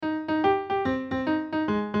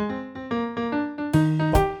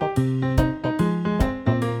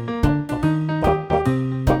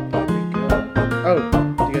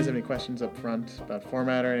questions up front about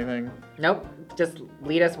format or anything? Nope. Just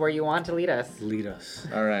lead us where you want to lead us. Lead us.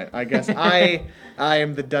 All right. I guess I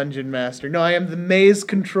am the dungeon master. No, I am the maze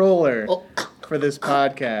controller for this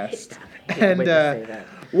podcast. And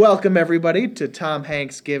welcome everybody to Tom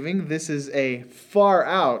Hanks Giving. This is a far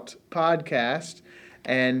out podcast,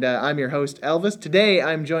 and I'm your host Elvis. Today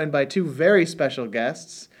I'm joined by two very special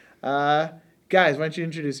guests. Guys, why don't you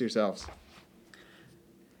introduce yourselves?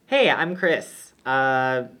 Hey, I'm Chris.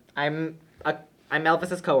 I'm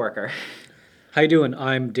Elvis's coworker. How you doing?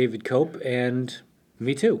 I'm David Cope, and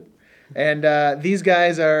me too. And these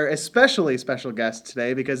guys are especially special guests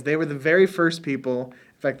today because they were the very first people,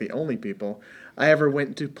 in fact, the only people, I ever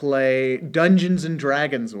went to play Dungeons and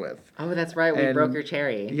Dragons with. Oh, that's right. We broke your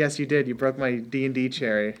cherry. Yes, you did. You broke my D&D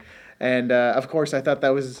cherry. And, of course, I thought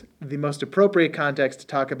that was the most appropriate context to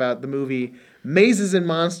talk about the movie Mazes and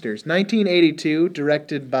Monsters, 1982,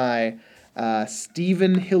 directed by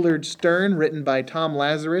Stephen Hillard Stern, written by Tom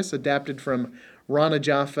Lazarus, adapted from Rana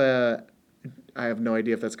Jaffe, I have no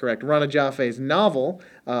idea if that's correct, Rana Jaffe's novel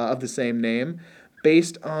of the same name,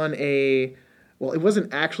 based on well, it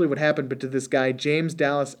wasn't actually what happened, but to this guy, James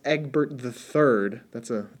Dallas Egbert III, that's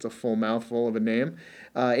a full mouthful of a name,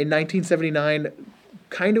 in 1979,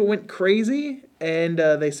 kind of went crazy, and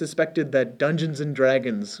they suspected that Dungeons and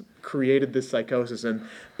Dragons created this psychosis. And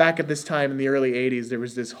back at this time in the early 80s, there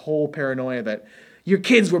was this whole paranoia that your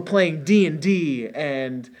kids were playing D&D,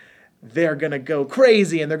 and they're going to go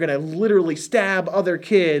crazy, and they're going to literally stab other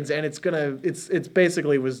kids, and it's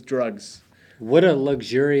basically was drugs. What a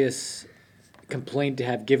luxurious complaint to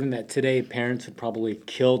have, given that today parents would probably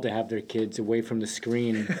kill to have their kids away from the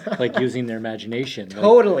screen, like using their imagination. Like,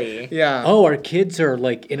 Totally. Yeah. oh, our kids are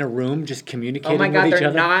like in a room just communicating with each other. Oh my God,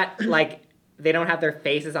 they're not like they don't have their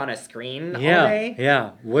faces on a screen all day.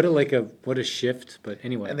 Yeah. What a shift. But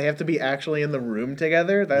anyway. And they have to be actually in the room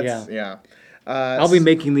together? Yeah. I'll be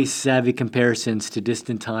making these savvy comparisons to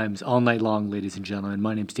distant times all night long, ladies and gentlemen.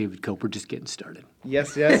 My name's David Cope. We're just getting started.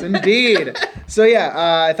 Yes, indeed. So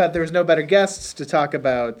I thought there was no better guests to talk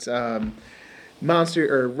about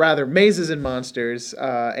Mazes and Monsters,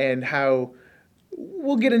 and how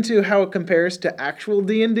we'll get into how it compares to actual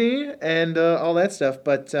D&D and all that stuff.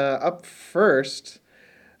 But up first,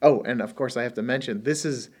 and of course I have to mention, this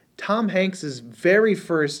is Tom Hanks' very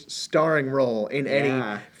first starring role in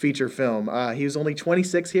any feature film. He was only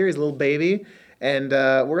 26 here. He's a little baby. And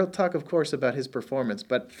we're going to talk, of course, about his performance.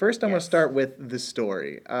 But first, I'm going to start with the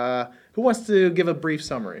story. Who wants to give a brief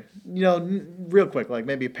summary? Real quick, like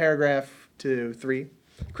maybe a paragraph to 3.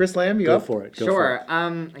 Chris Lamb, you Go up? for it. Sure.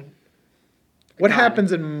 What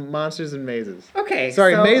happens in Monsters and Mazes? Okay.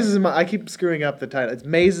 Sorry, Mazes and I keep screwing up the title. It's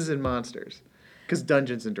Mazes and Monsters. Because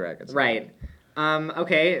Dungeons and Dragons. Right.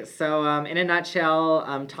 Okay, so in a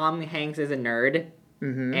nutshell, Tom Hanks is a nerd,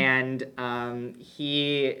 and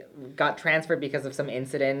he got transferred because of some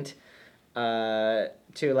incident to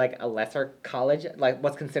like a lesser college, like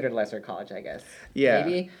what's considered a lesser college, I guess. Yeah.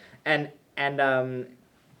 Maybe, and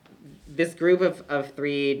this group of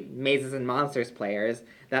 3 Mazes and Monsters players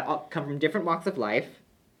that all come from different walks of life,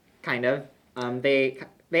 kind of. They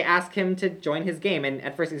ask him to join his game, and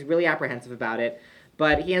at first he's really apprehensive about it.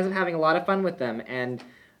 But he ends up having a lot of fun with them, and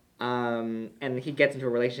he gets into a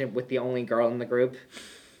relationship with the only girl in the group.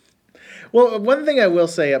 Well, one thing I will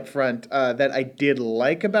say up front that I did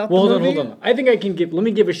like about the movie... Hold on. I think let me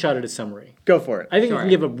give a shot at a summary. Go for it. I think we can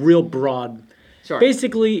give a real broad... Sure.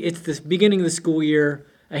 Basically, it's the beginning of the school year.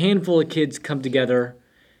 A handful of kids come together,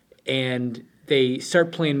 and they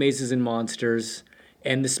start playing Mazes and Monsters.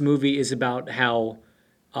 And this movie is about how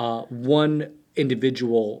one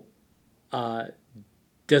individual...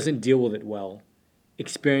 doesn't deal with it well,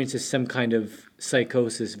 experiences some kind of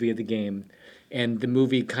psychosis via the game, and the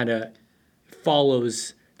movie kind of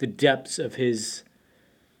follows the depths of his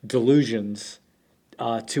delusions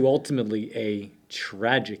to ultimately a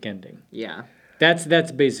tragic ending. Yeah. That's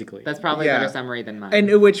basically. That's probably a better summary than mine.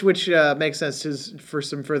 And which makes sense, 'cause for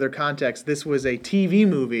some further context, this was a TV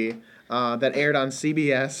movie that aired on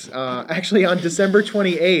CBS, actually on December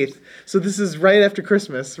 28th. So this is right after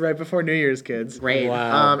Christmas, right before New Year's, kids. Great.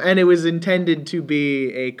 Wow. And it was intended to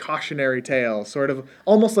be a cautionary tale, sort of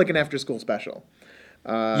almost like an after-school special.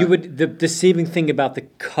 The deceiving thing about the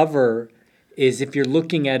cover is if you're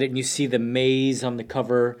looking at it and you see the maze on the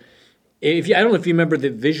cover. I don't know if you remember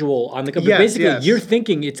the visual on the cover. Yes, but basically, yes. You're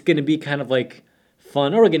thinking it's going to be kind of like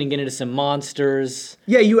fun, or we're going to get into some monsters.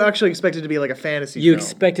 Yeah, you actually expect it to be like a fantasy You film.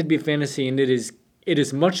 expect it to be fantasy, and it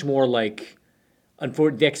is much more like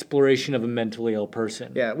the exploration of a mentally ill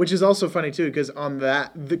person. Yeah, which is also funny too,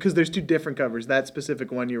 because there's two different covers. That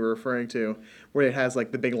specific one you were referring to, where it has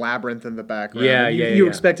like the big labyrinth in the background. Yeah, and you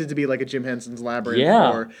expect it to be like a Jim Henson's Labyrinth,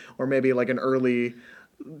 Yeah. or maybe like an early,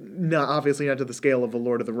 obviously not to the scale of a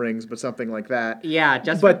Lord of the Rings, but something like that. Yeah,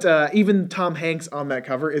 just. But even Tom Hanks on that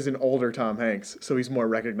cover is an older Tom Hanks, so he's more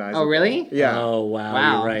recognizable. Oh, really? Yeah. Oh wow,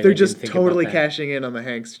 Wow. you're right. They're I just didn't think about totally that. cashing in on the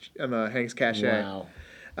Hanks cachet. Wow.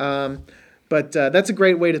 But that's a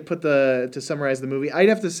great way to summarize the movie. I'd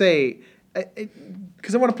have to say,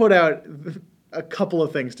 because I want to put out a couple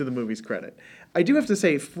of things to the movie's credit. I do have to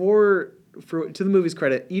say, to the movie's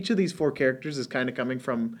credit, each of these four characters is kind of coming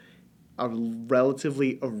from a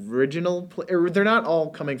relatively original or they're not all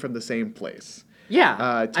coming from the same place. Yeah.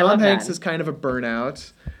 I Tom love Hanks that. is kind of a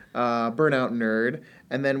burnout nerd,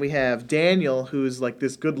 and then we have Daniel, who's like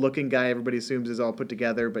this good-looking guy everybody assumes is all put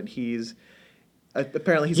together, but he's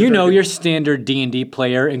apparently he's a You very know, good- your standard D&D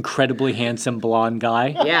player, incredibly handsome blonde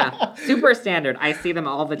guy. Yeah, super standard. I see them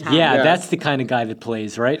all the time. Yeah, Yeah. that's the kind of guy that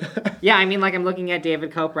plays, right? Yeah, I mean, like I'm looking at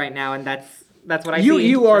David Cope right now, and that's what I you see.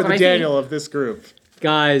 you are That's what the I see. Daniel of this group.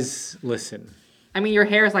 Guys, listen. I mean, your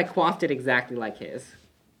hair is like coiffed exactly like his.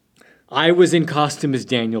 I was in costume as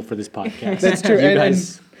Daniel for this podcast. That's true. You And-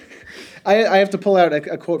 guys, I have to pull out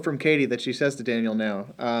a quote from Katie that she says to Daniel now.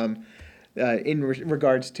 In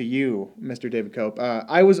regards to you, Mr. David Cope,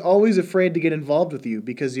 I was always afraid to get involved with you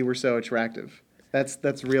because you were so attractive.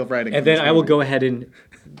 That's real writing. and from then this I will movie. go ahead and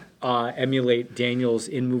emulate Daniel's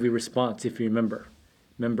in-movie response, if you remember.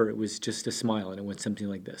 Remember, it was just a smile, and it went something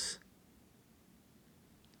like this.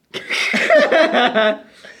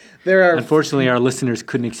 There are Unfortunately, our listeners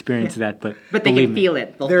couldn't experience that, but But they believe can me. feel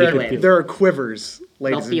it. They'll there feel are, it. there are quivers,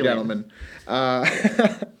 ladies and feel it. gentlemen.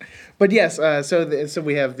 But yes, so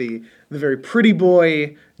we have the very pretty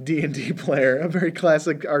boy D&D player, a very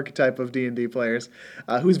classic archetype of D&D players,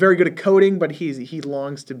 who's very good at coding, but he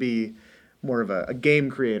longs to be more of a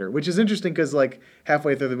game creator, which is interesting because like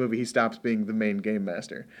halfway through the movie he stops being the main game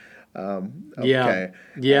master. Yeah.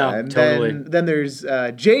 Yeah, and totally. Then there's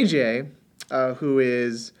JJ, who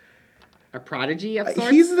is. A prodigy of sorts.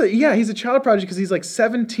 He's a child prodigy because he's like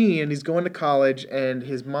 17 and he's going to college and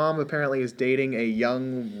his mom apparently is dating a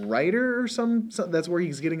young writer or some that's where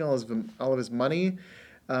he's getting all of his money.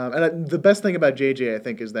 The best thing about JJ I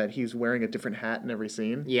think is that he's wearing a different hat in every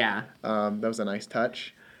scene. Yeah. That was a nice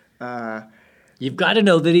touch. You've got to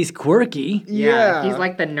know that he's quirky. Yeah. He's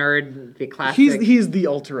like the nerd, the classic. He's the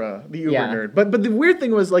uber Yeah. nerd. But the weird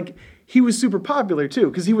thing was like he was super popular too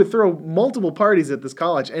because he would throw multiple parties at this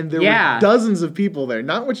college and there Yeah. were dozens of people there.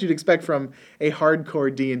 Not what you'd expect from a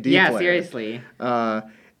hardcore D&D Yeah, player. seriously.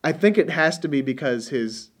 I think it has to be because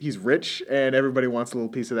he's rich and everybody wants a little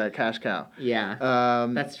piece of that cash cow. Yeah.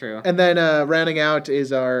 That's true. And then rounding out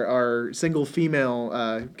is our single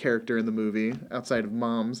female character in the movie outside of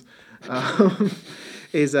Moms,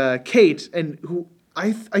 is Kate, and who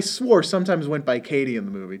I swore sometimes went by Katie in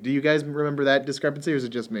the movie. Do you guys remember that discrepancy, or is it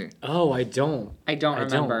just me? Oh, I don't. I don't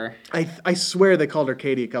remember. I swear they called her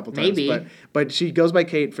Katie a couple times. Maybe. But she goes by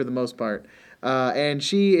Kate for the most part. And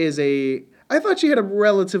she is I thought she had a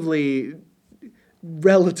relatively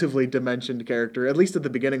dimensioned character, at least at the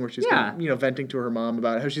beginning where she's Yeah. kind of, venting to her mom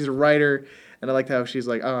about how she's a writer. And I liked how she's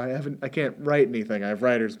like, I can't write anything. I have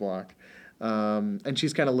writer's block. And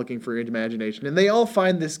she's kind of looking for imagination. And they all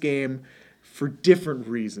find this game for different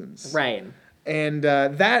reasons. Right. And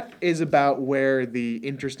that is about where the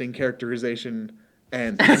interesting characterization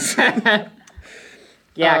ends.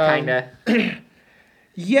 Yeah, kinda.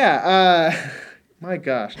 Yeah, my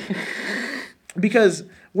gosh. Because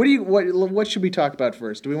what should we talk about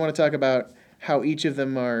first? Do we want to talk about how each of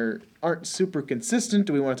them aren't super consistent?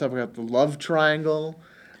 Do we want to talk about the love triangle?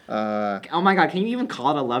 Oh my god, can you even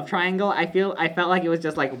call it a love triangle? I felt like it was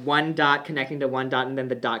just like one dot connecting to one dot and then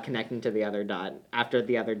the dot connecting to the other dot after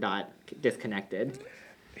the other dot disconnected.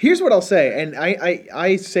 Here's what I'll say, and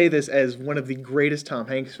I say this as one of the greatest Tom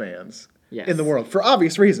Hanks fans Yes. in the world for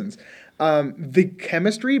obvious reasons. The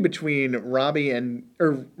chemistry between Robbie and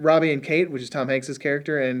Kate, which is Tom Hanks's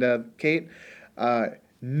character, and Kate,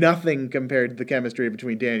 nothing compared to the chemistry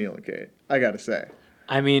between Daniel and Kate. I gotta say.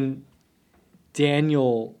 I mean,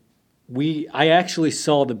 Daniel, I actually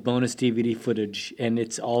saw the bonus DVD footage, and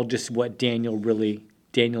it's all just what Daniel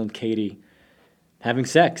and Katie having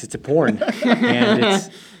sex. It's a porn, and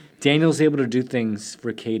Daniel's able to do things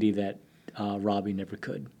for Katie that Robbie never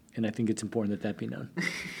could, and I think it's important that be known.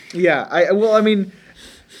 Yeah, I mean,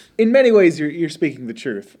 in many ways you're speaking the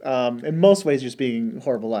truth. In most ways you're speaking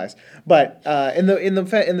horrible lies. But in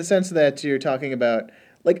the sense that you're talking about,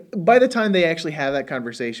 like, by the time they actually have that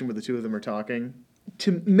conversation where the two of them are talking,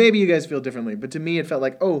 to maybe you guys feel differently, but to me it felt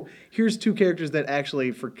like, oh, here's two characters that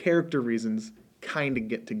actually, for character reasons, kind of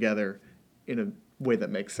get together in a way that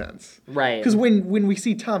makes sense. Right. Because when we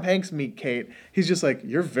see Tom Hanks meet Kate, he's just like,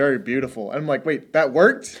 "You're very beautiful." I'm like, wait, that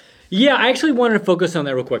worked? Yeah, I actually wanted to focus on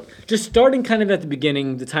that real quick. Just starting kind of at the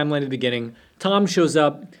beginning, the timeline at the beginning. Tom shows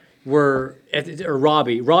up.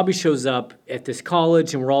 Robbie shows up at this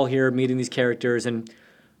college, and we're all here meeting these characters, and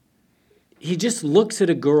he just looks at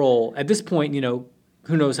a girl. At this point,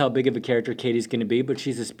 who knows how big of a character Katie's going to be, but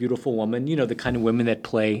she's this beautiful woman, the kind of women that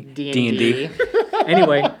play D&D.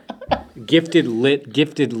 Anyway, gifted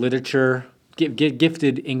literature,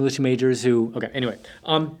 gifted English majors who, okay, anyway.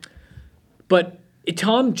 But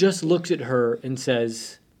Tom just looks at her and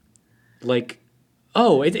says, like,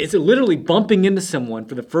 oh, it's literally bumping into someone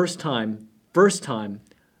for the first time.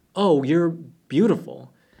 Oh, you're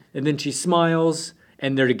beautiful. And then she smiles,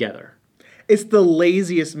 and they're together. It's the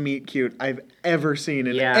laziest meet cute I've ever seen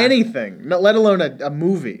in anything, let alone a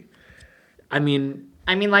movie. I mean,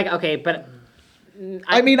 like, okay, but...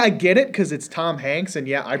 I get it because it's Tom Hanks, and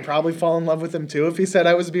yeah, I'd probably fall in love with him too if he said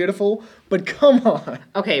I was beautiful, but come on.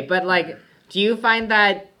 Okay, but, like, do you find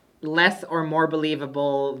that less or more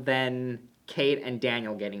believable than Kate and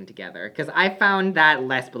Daniel getting together? Because I found that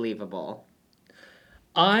less believable.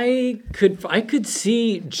 I could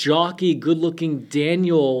see jockey, good-looking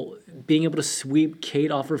Daniel being able to sweep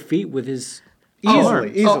Kate off her feet with his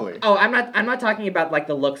arms. Easily. Oh, I'm not talking about like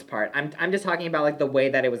the looks part. I'm just talking about like the way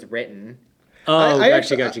that it was written. Oh,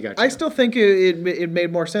 gotcha. I still think it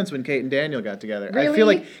made more sense when Kate and Daniel got together. Really? I feel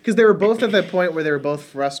like because they were both at that point where they were both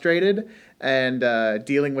frustrated and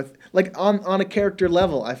dealing with like on a character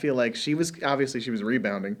level. I feel like she was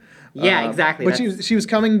rebounding. Yeah, exactly. But she was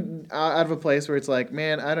coming out of a place where it's like,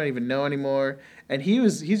 man, I don't even know anymore. And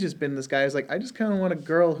he's just been this guy who's like, I just kind of want a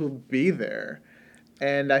girl who'll be there.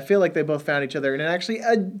 And I feel like they both found each other in actually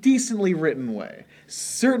a decently written way.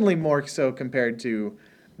 Certainly more so compared to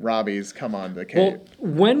Robbie's Come On to Kate. Well,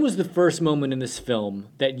 when was the first moment in this film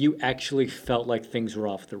that you actually felt like things were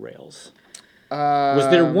off the rails? Was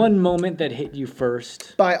there one moment that hit you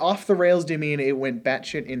first? By off the rails, do you mean it went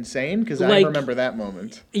batshit insane? Because I remember that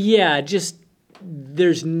moment. Yeah, just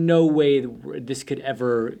there's no way this could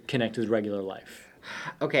ever connect with regular life.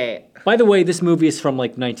 Okay. By the way, this movie is from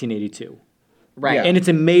like 1982. Right. Yeah. And it's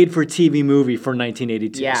a made-for-TV movie for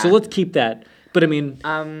 1982. Yeah. So let's keep that. But I mean,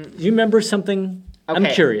 do you remember something? Okay. I'm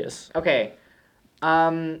curious. Okay.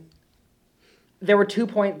 There were two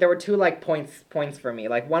like points for me.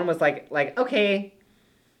 Like one was like okay,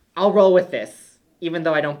 I'll roll with this, even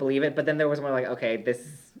though I don't believe it. But then there was more like, okay, this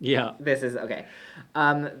is okay.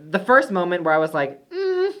 The first moment where I was like,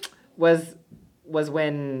 was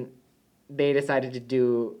when they decided to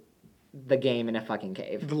do the game in a fucking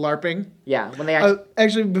cave. The LARPing? Yeah, when they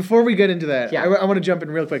actually, before we get into that, Yeah. I want to jump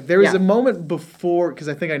in real quick. There was Yeah. a moment before, because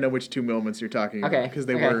I think I know which two moments you're talking about, Okay, because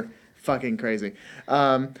they okay. were fucking crazy.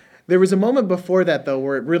 There was a moment before that, though,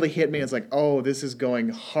 where it really hit me. It's like, oh, this is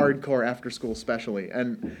going hardcore after school specially.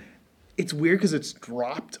 And it's weird because it's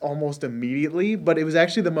dropped almost immediately, but it was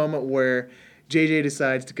actually the moment where JJ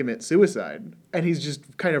decides to commit suicide. And he's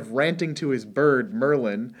just kind of ranting to his bird,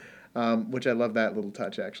 Merlin, which I love that little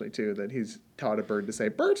touch, actually, too, that he's taught a bird to say,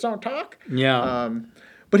 birds don't talk. Yeah.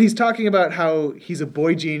 But he's talking about how he's a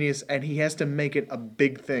boy genius and he has to make it a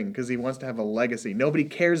big thing because he wants to have a legacy. Nobody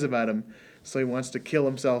cares about him, so he wants to kill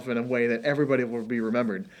himself in a way that everybody will be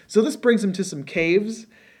remembered. So this brings him to some caves,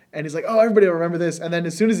 and he's like, oh, everybody will remember this. And then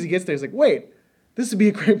as soon as he gets there, he's like, wait, this would be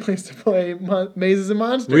a great place to play Mazes and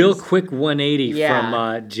Monsters. Real quick 180 Yeah. from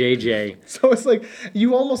JJ. So it's like,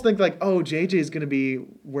 you almost think like, oh, JJ is going to be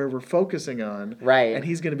where we're focusing on. Right. And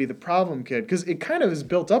he's going to be the problem kid. Because it kind of is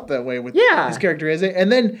built up that way with Yeah. his character, is it?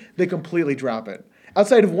 And then they completely drop it.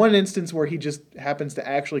 Outside of one instance where he just happens to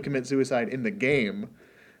actually commit suicide in the game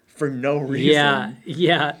for no reason.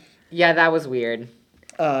 Yeah. yeah, that was weird.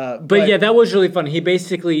 But yeah, that was really fun. He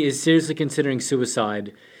basically is seriously considering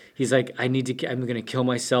suicide. He's like, I'm going to kill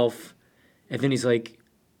myself. And then he's like,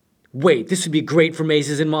 wait, this would be great for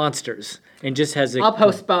Mazes and Monsters. And just has a... I'll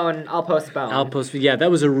postpone. Yeah,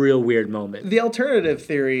 that was a real weird moment. The alternative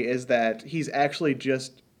theory is that he's actually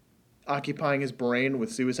just occupying his brain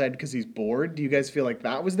with suicide because he's bored. Do you guys feel like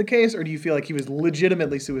that was the case? Or do you feel like he was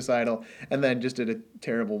legitimately suicidal and then just did a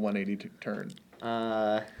terrible 180 turn?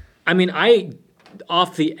 I mean,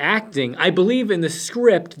 off the acting, I believe in the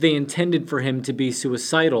script they intended for him to be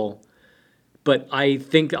suicidal, but I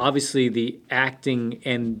think obviously the acting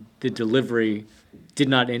and the delivery did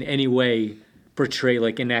not in any way portray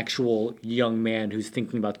like an actual young man who's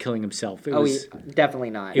thinking about killing himself. Definitely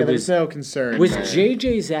not. Yeah, It there's was- no concern. Was there.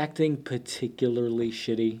 JJ's acting particularly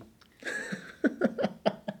shitty?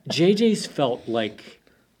 JJ's felt like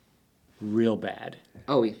real bad.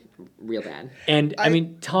 Oh, real bad. And I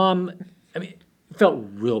mean, Tom, felt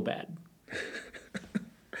real bad.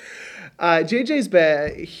 JJ's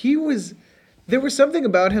bad. There was something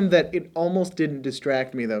about him that it almost didn't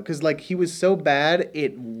distract me though, because like he was so bad,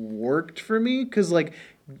 it worked for me. Because like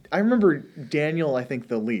I remember Daniel, I think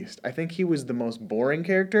the least. I think he was the most boring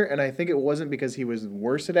character, and I think it wasn't because he was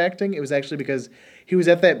worse at acting. It was actually because he was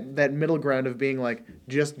at that middle ground of being like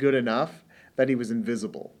just good enough that he was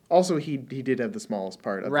invisible. Also, he did have the smallest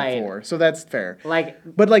part of Right. the four, so that's fair. Like,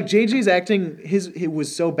 But like JJ's acting, it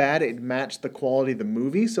was so bad it matched the quality of the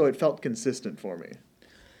movie, so it felt consistent for me.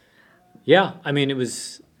 Yeah, I mean, it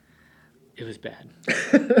was bad.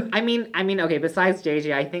 I mean, okay, besides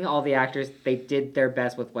JJ, I think all the actors, they did their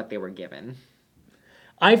best with what they were given.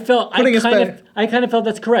 I Putting us kind back- of felt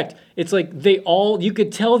that's correct. It's like you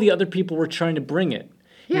could tell the other people were trying to bring it.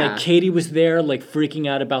 Yeah. Like Katie was there, like freaking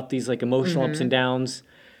out about these like emotional ups and downs.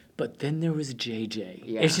 But then there was JJ.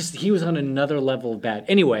 Yeah. It's just, he was on another level of bad.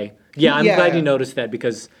 Anyway, yeah, I'm Yeah. glad you noticed that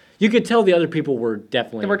because you could tell the other people were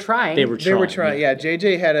definitely. They were trying. They were trying. Yeah,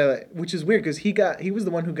 JJ had which is weird because he was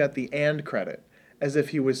the one who got the and credit, as if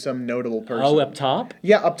he was some notable person. Oh, up top?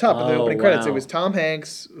 Yeah, up top of the Oh, opening credits, it wow. was Tom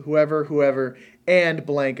Hanks, whoever, and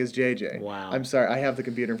blank is JJ. Wow. I'm sorry, I have the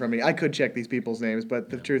computer in front of me. I could check these people's names, but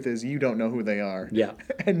the truth is, you don't know who they are. Yeah.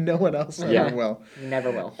 And no one else Yeah. ever will.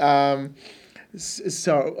 Never will.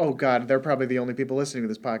 So, oh God, they're probably the only people listening to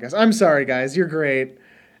this podcast. I'm sorry, guys. You're great.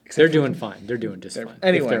 They're doing fine. They're doing just fine.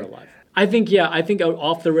 Anyway. If they're alive. I think an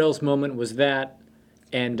off the rails moment was that.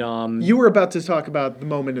 And You were about to talk about the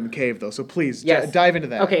moment in the cave, though, so please Yes. dive into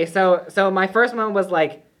that. Okay, so my first moment was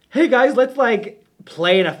like, hey guys, let's like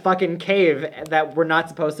play in a fucking cave that we're not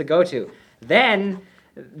supposed to go to. Then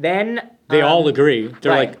they all agree.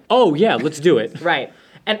 They're right. like, oh yeah, let's do it. right.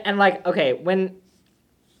 And like, okay, when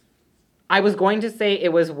I was going to say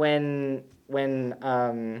it was when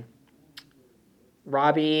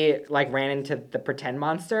Robbie like ran into the pretend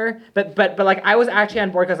monster, but like I was actually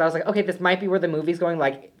on board because I was like, okay, this might be where the movie's going.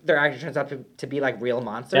 Like, there actually turns out to be like real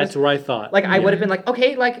monsters. That's what I thought. Like, I would have been like,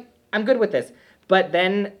 okay, like I'm good with this. But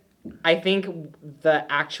then I think the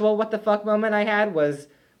actual what the fuck moment I had was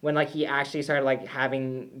when like he actually started like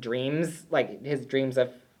having dreams, like his dreams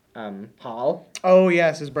of Paul. Oh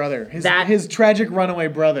yes, his brother, his tragic runaway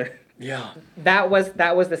brother. Yeah. That was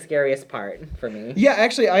the scariest part for me. Yeah,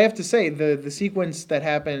 actually, I have to say the sequence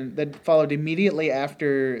that followed immediately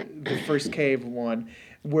after the first cave one,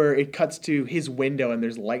 where it cuts to his window and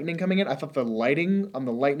there's lightning coming in. I thought the lighting on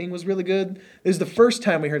the lightning was really good. This is the first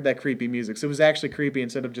time we heard that creepy music, so it was actually creepy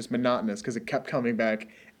instead of just monotonous because it kept coming back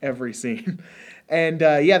every scene. And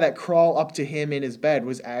that crawl up to him in his bed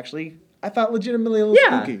was actually, I thought, legitimately a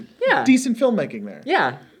little spooky. Yeah. Decent filmmaking there.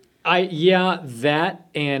 Yeah. That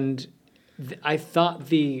and I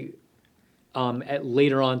thought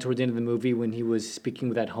later on toward the end of the movie when he was speaking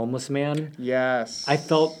with that homeless man. Yes. I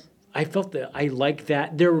felt that I liked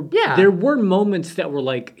that. There were moments that were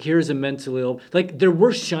like, here's a mentally ill, like there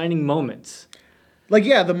were shining moments. Like,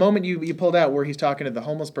 yeah, the moment you pulled out where he's talking to the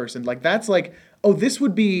homeless person, like that's like, oh, this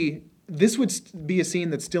would be a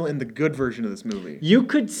scene that's still in the good version of this movie. You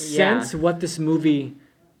could sense what this movie,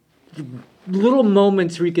 little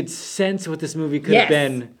moments where you could sense what this movie could have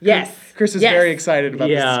been. Yes. Chris is very excited about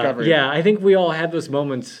this discovery. Yeah, I think we all had those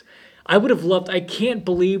moments. I would have loved, I can't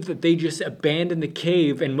believe that they just abandoned the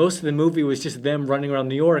cave and most of the movie was just them running around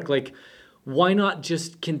New York. Like, why not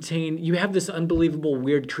just you have this unbelievable,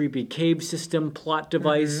 weird, creepy cave system, plot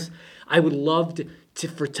device. Mm-hmm. I would love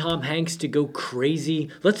for Tom Hanks to go crazy.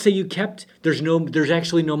 Let's say there's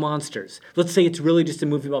actually no monsters. Let's say it's really just a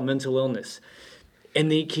movie about mental illness. And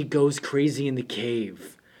then he goes crazy in the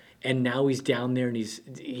cave. And now he's down there and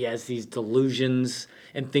he has these delusions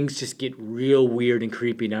and things just get real weird and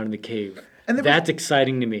creepy down in the cave. And that's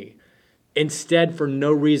exciting to me. Instead, for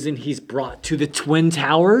no reason, he's brought to the Twin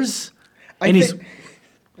Towers.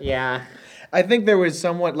 Yeah. I think there was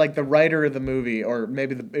somewhat like the writer of the movie, or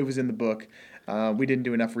maybe it was in the book. We didn't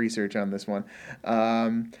do enough research on this one.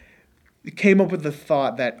 Came up with the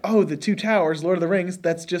thought that, oh, the two towers, Lord of the Rings,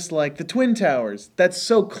 that's just like the Twin Towers. That's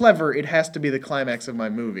so clever, it has to be the climax of my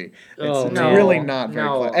movie. It's really not very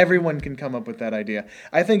clever. Everyone can come up with that idea.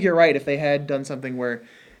 I think you're right. If they had done something where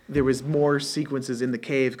there was more sequences in the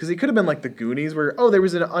cave, because it could have been like the Goonies, where, oh, there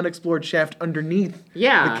was an unexplored shaft underneath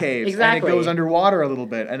the caves. Exactly. And it goes underwater a little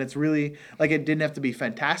bit, and it's really, like, it didn't have to be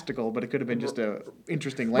fantastical, but it could have been just a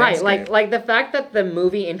interesting landscape. Right, like the fact that the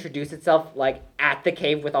movie introduced itself, like, at the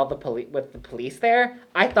cave with all the police there,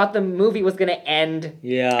 I thought the movie was going to end at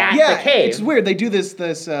the cave. It's weird. They do this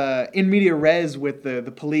in media res with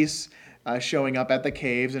the police showing up at the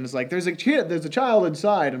caves, and it's like there's a child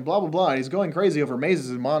inside, and blah blah blah, and he's going crazy over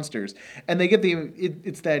mazes and monsters, and they get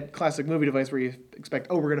it's that classic movie device where you expect,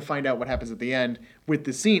 oh, we're gonna find out what happens at the end with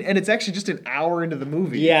the scene, and it's actually just an hour into the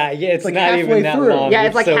movie. Yeah, it's like not halfway even that through. long. Yeah,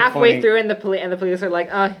 it's like so halfway funny. through, and the police are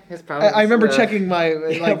like, his problem. I remember checking my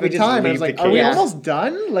we the just time. I leave was like, the are we cave. almost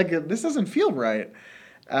done? Like this doesn't feel right.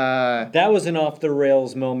 That was an off the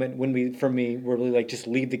rails moment for me, where we like just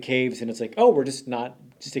leave the caves, and it's like, oh, we're just not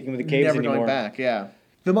sticking with the caves Never anymore. going back. Yeah.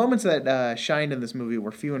 The moments that shined in this movie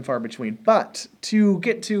were few and far between. But to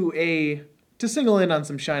get to single in on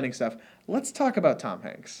some shining stuff, let's talk about Tom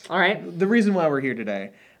Hanks. All right. The reason why we're here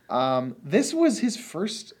today. This was his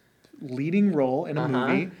first leading role in a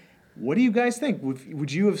movie. What do you guys think?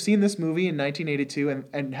 Would you have seen this movie in 1982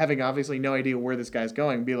 and having obviously no idea where this guy's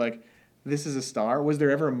going, be like, this is a star? Was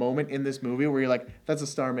there ever a moment in this movie where you're like, that's a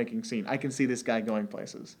star-making scene. I can see this guy going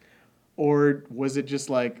places. Or was it just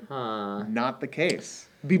like not the case?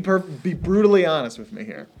 Be brutally honest with me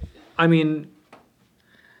here. I mean,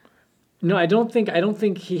 no, I don't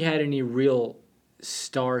think he had any real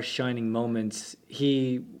star shining moments.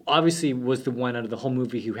 He obviously was the one out of the whole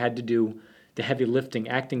movie who had to do the heavy lifting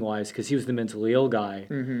acting wise because he was the mentally ill guy.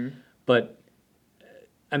 Mm-hmm. But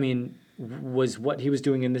I mean, was what he was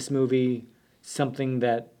doing in this movie something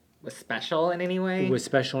that Was special in any way? was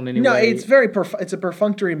special in any No, way? it's it's a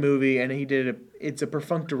perfunctory movie, and it's a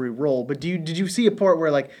perfunctory role. But did you see a part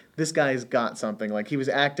where like this guy's got something? Like he was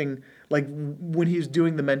acting like when he was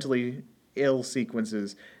doing the mentally ill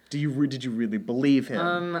sequences. Did you really believe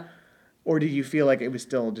him? Or do you feel like it was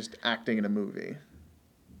still just acting in a movie?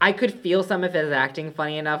 I could feel some of his acting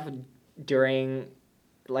funny enough during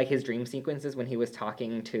like his dream sequences when he was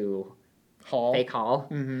talking to fake Hall.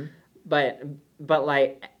 Mm-hmm. But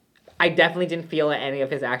like I definitely didn't feel any of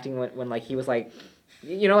his acting when like he was like,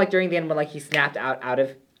 like during the end when like he snapped out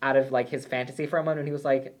of like his fantasy for a moment and he was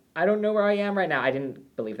like, I don't know where I am right now. I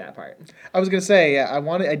didn't believe that part. I was gonna say, yeah,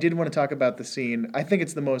 I did want to talk about the scene. I think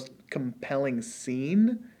it's the most compelling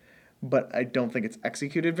scene, but I don't think it's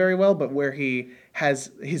executed very well. But where he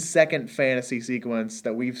has his second fantasy sequence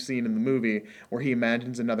that we've seen in the movie, where he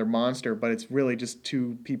imagines another monster, but it's really just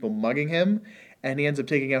two people mugging him, and he ends up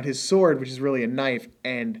taking out his sword, which is really a knife,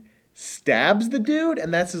 and stabs the dude,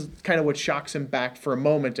 and that's kind of what shocks him back for a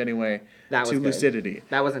moment anyway That to was good. lucidity.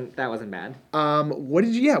 That wasn't bad. What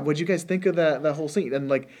did you guys think of the whole scene? And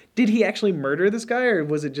like, did he actually murder this guy, or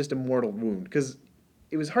was it just a mortal wound? Because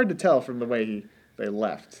it was hard to tell from the way they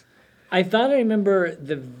left. I thought I remember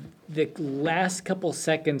the last couple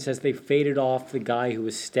seconds as they faded off the guy who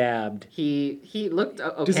was stabbed. He looked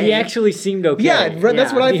okay. Does he actually seemed okay? Yeah,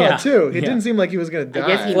 that's what I Yeah. thought too. It Yeah. didn't seem like he was gonna die. I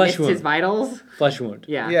guess he Flesh missed wound. his vitals. Flesh wound.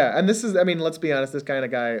 Yeah. Yeah, and this is, I mean, let's be honest, this kind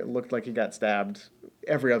of guy looked like he got stabbed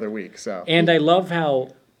every other week, so. And I love how,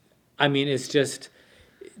 I mean, it's just,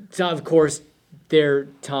 so of course, there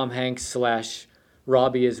Tom Hanks /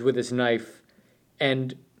 Robbie is with his knife,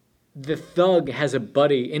 and the thug has a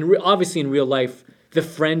buddy. Obviously, in real life, the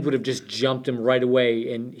friend would have just jumped him right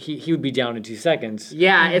away, and he would be down in 2 seconds.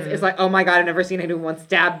 Yeah, it's like, oh my god, I've never seen anyone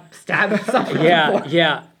stab someone Yeah, before.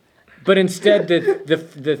 yeah. But instead,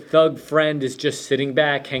 the thug friend is just sitting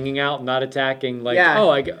back, hanging out, not attacking. Like, Yeah.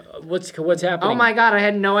 what's happening? Oh my god, I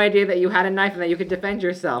had no idea that you had a knife and that you could defend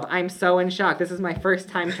yourself. I'm so in shock. This is my first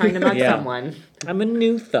time trying to mug Yeah. someone. I'm a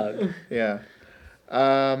new thug. Yeah.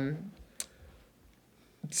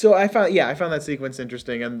 So I found that sequence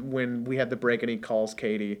interesting, and when we had the break and he calls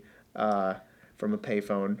Katie from a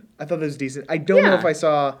payphone, I thought that was decent. I don't know Yeah. if I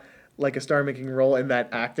saw like a star-making role in that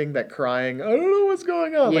acting, that crying. I don't know what's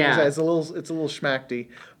going on. Like I Yeah. said, it's a little schmackty.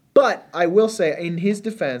 But I will say, in his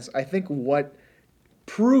defense, I think what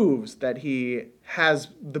proves that he has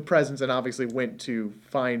the presence and obviously went to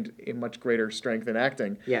find a much greater strength in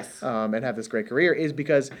acting. Yes. And have this great career is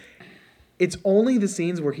because it's only the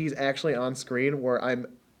scenes where he's actually on screen where I'm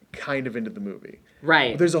kind of into the movie.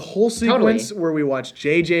 Right. There's a whole sequence Totally. where we watch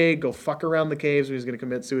JJ go fuck around the caves when he's going to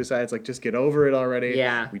commit suicide. It's like, just get over it already.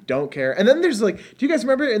 Yeah. We don't care. And then there's like, do you guys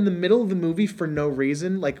remember in the middle of the movie, for no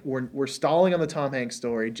reason, like we're stalling on the Tom Hanks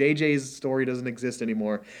story. JJ's story doesn't exist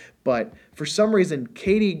anymore. But for some reason,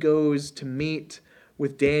 Katie goes to meet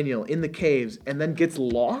with Daniel in the caves and then gets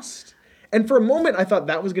lost. And for a moment, I thought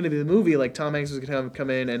that was going to be the movie. Like, Tom Hanks was going to come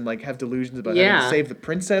in and, like, have delusions about having to save the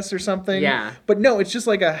princess or something. Yeah. But no, it's just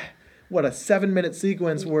like a 7-minute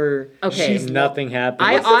sequence where Okay. she's... Nothing happened.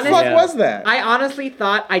 What the fuck was that? I honestly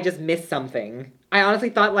thought I just missed something. I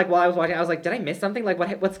honestly thought, like, while I was watching, I was like, did I miss something? Like,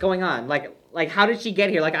 what's going on? Like, how did she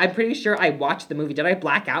get here? Like, I'm pretty sure I watched the movie. Did I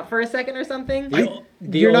black out for a second or something?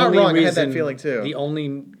 You're not wrong. I had that feeling, too. The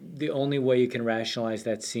only way you can rationalize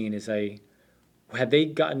that scene is I Had they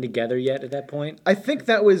gotten together yet at that point? I think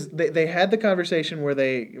that was they had the conversation where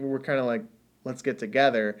they were kind of like, let's get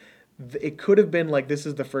together. It could have been like this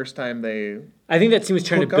is the first time they. I think that seems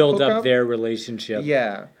trying to Hook up, build hook up up? their relationship.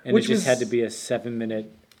 Yeah, And which it just was, had to be a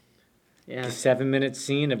 7-minute, Yeah. 7-minute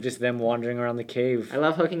scene of just them wandering around the cave. I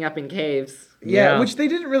love hooking up in caves. Yeah, Yeah. which they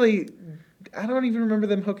didn't really. I don't even remember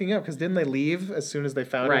them hooking up because didn't they leave as soon as they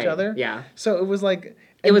found Right. each other? Yeah. So it was like.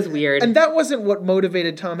 It was weird. And that wasn't what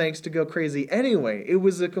motivated Tom Hanks to go crazy anyway. It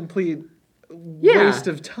was a complete Yeah. waste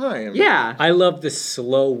of time. Yeah. I love the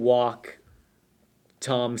slow walk,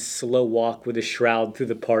 Tom's slow walk with a shroud through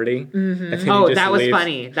the party. Mm-hmm. And then he Oh, just that was leaves.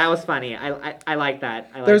 funny. That was funny. I like that.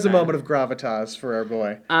 I like There's a that. moment of gravitas for our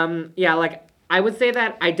boy. Yeah, like I would say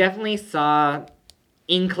that I definitely saw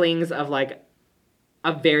inklings of like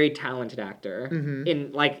a very talented actor. Mm-hmm.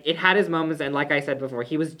 In like it had his moments, and like I said before,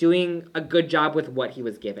 he was doing a good job with what he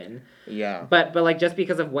was given. Yeah. But like just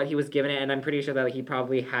because of what he was given, and I'm pretty sure that he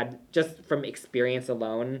probably had just from experience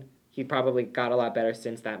alone, he probably got a lot better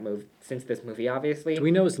since this movie, obviously. Do we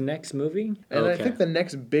know his next movie? And Okay. I think the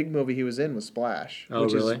next big movie he was in was Splash. Oh,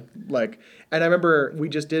 which really? Is like, and I remember we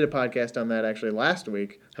just did a podcast on that actually last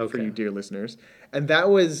week for Okay. you dear listeners, and that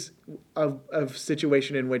was a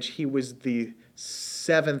situation in which he was the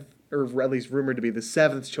seventh, or at least rumored to be the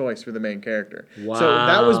seventh choice for the main character. So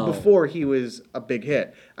that was Wow. before he was a big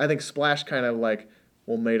hit. I think Splash kind of like,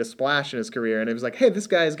 made a splash in his career, and it was like, hey, this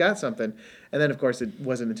guy's got something. And then, of course, it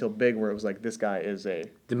wasn't until Big where it was like, this guy is the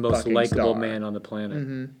most fucking likable star. man on the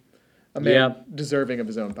planet. A man Yeah. deserving of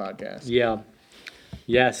his own podcast. Yeah.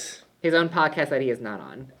 Yes. His own podcast that he is not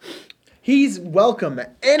on. He's welcome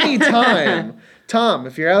anytime. Tom,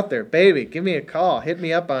 if you're out there, baby, give me a call. Hit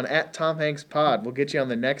me up on @TomHanksPod. We'll get you on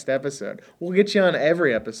the next episode. We'll get you on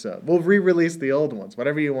every episode. We'll re-release the old ones,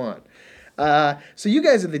 whatever you want. So you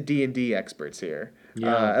guys are the D&D experts here,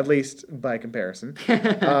 Yeah. at least by comparison.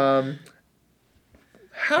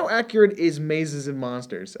 How accurate is Mazes and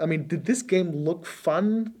Monsters? I mean, did this game look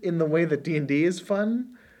fun in the way that D&D is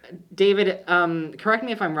fun? David, correct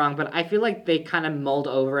me if I'm wrong, but I feel like they kind of mulled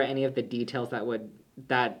over any of the details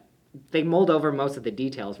that they mulled over most of the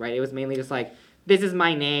details, right? It was mainly just like, this is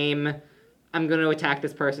my name. I'm going to attack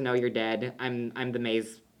this person. Oh, you're dead. I'm the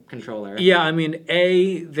maze controller. Yeah, I mean,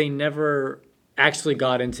 they never actually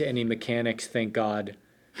got into any mechanics, thank God,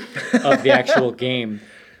 of the actual game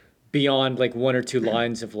beyond like one or two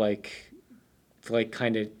lines of like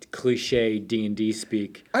kind of cliche D&D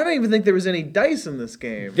speak. I don't even think there was any dice in this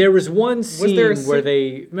game. There was one scene there a where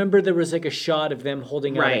remember there was like a shot of them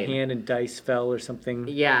holding out a Right. hand and dice fell or something.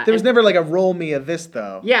 Yeah. There was and- never like a roll me of this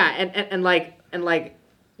though. Yeah, and like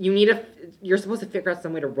you're supposed to figure out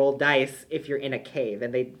some way to roll dice if you're in a cave,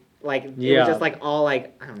 and they like it Yeah. was just like all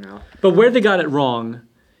like I don't know. But where they got it wrong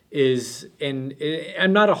is, and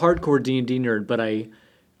I'm not a hardcore D&D nerd, but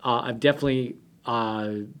I've definitely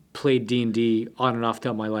played D&D on and off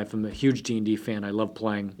throughout my life. I'm a huge D&D fan. I love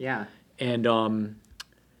playing. Yeah. And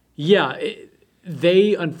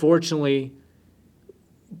they unfortunately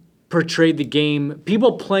portrayed the game.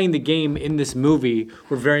 People playing the game in this movie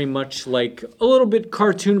were very much like a little bit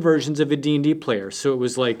cartoon versions of a D&D player. So it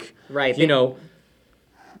was like, Right, you know,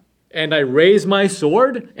 and I raise my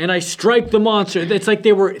sword and I strike the monster. It's like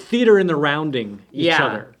they were theater in the rounding each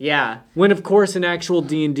other. Yeah. When of course an actual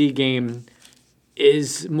D&D game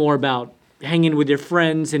is more about hanging with your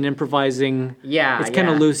friends and improvising. Yeah, It's kind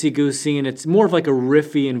of yeah. loosey-goosey and it's more of like a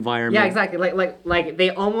riffy environment. Yeah, exactly. Like they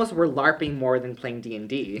almost were LARPing more than playing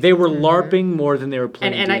D&D. They were LARPing more than they were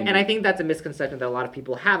playing and D&D. I think that's a misconception that a lot of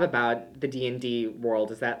people have about the D&D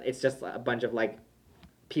world, is that it's just a bunch of like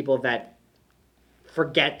people that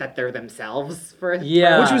forget that they're themselves for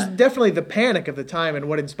Yeah. Which was definitely the panic of the time and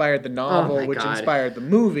what inspired the novel, my which God. inspired the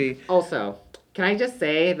movie. Also, can I just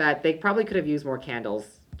say that they probably could have used more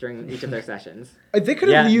candles during each of their sessions. They could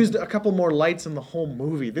have Yeah. used a couple more lights in the whole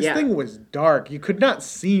movie. This Yeah. thing was dark. You could not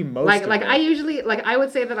see most Like of like it. I usually like I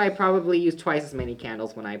would say that I probably use twice as many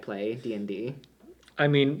candles when I play D&D. I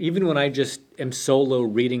mean, even when I just am solo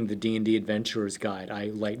reading the D&D Adventurer's Guide, I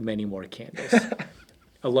light many more candles.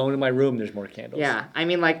 Alone in my room, there's more candles. Yeah, I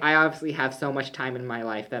mean, like, I obviously have so much time in my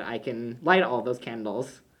life that I can light all those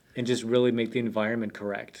candles. And just really make the environment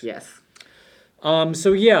correct. Yes.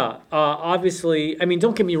 So yeah, obviously, I mean,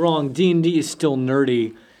 don't get me wrong, D&D is still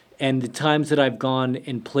nerdy, and the times that I've gone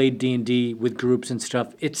and played D&D with groups and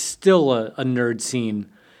stuff, it's still a nerd scene.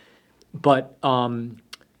 But and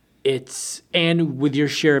with your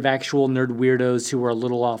share of actual nerd weirdos who are a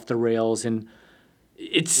little off the rails, and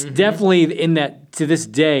it's definitely in that, to this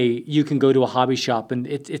day, you can go to a hobby shop and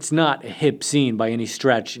it's not a hip scene by any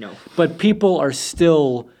stretch. No. But people are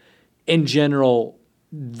still, in general,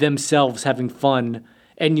 themselves having fun,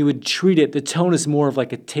 and you would treat it. The tone is more of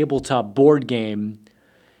like a tabletop board game.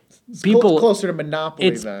 It's People closer to Monopoly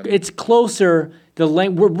it's then. it's closer.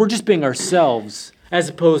 We're just being ourselves, as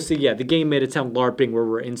opposed to the game made it sound LARPing where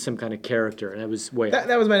we're in some kind of character, and it was way off.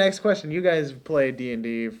 That was my next question. You guys played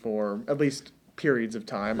D&D for at least periods of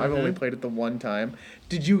time. I've Mm-hmm. only played it the one time.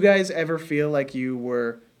 Did you guys ever feel like you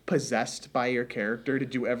were possessed by your character?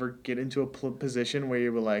 Did you ever get into a position where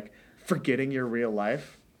you were like forgetting your real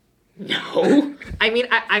life? No. I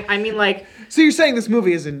mean, like, So you're saying this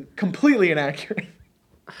movie isn't completely inaccurate?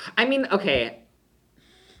 I mean, okay.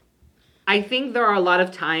 I think there are a lot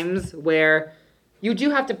of times where you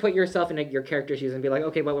do have to put yourself in your character's shoes and be like,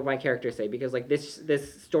 okay, what would my character say? Because like this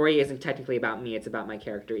story isn't technically about me; it's about my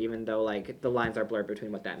character, even though like the lines are blurred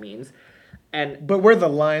between what that means. And But were the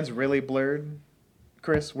lines really blurred,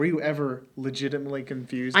 Chris? Were you ever legitimately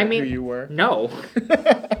confused I at mean, who you were? no.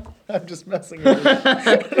 I'm just messing with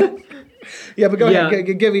you. Yeah, but go ahead.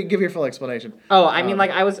 Give your full explanation. Oh, I mean,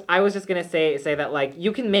 like I was just gonna say that like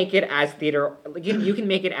you can make it as theater, like, you can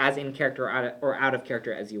make it as in character or out of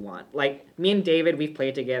character as you want. Like me and David, we've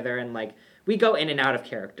played together, and like we go in and out of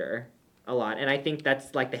character a lot, and I think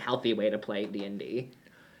that's like the healthy way to play D&D.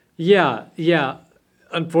 Yeah.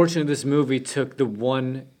 Unfortunately, this movie took the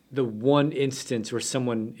one instance where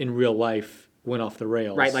someone in real life went off the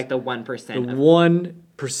rails. Right, like the 1%. the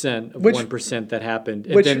 1% of Which- 1% that happened.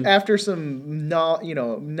 And Which, then, after some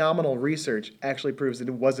nominal research, actually proves that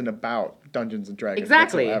it wasn't about Dungeons and Dragons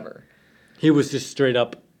Exactly. whatsoever. he was just straight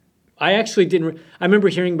up. I actually didn't. I remember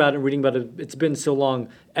hearing about it, reading about it. It's been so long.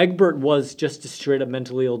 Egbert was just a straight up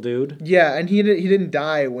mentally ill dude. Yeah, and he didn't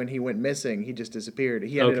die when he went missing. He just disappeared.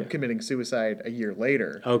 He ended Okay. up committing suicide a year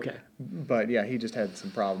later. Okay. But yeah, he just had some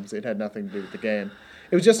problems. It had nothing to do with the game.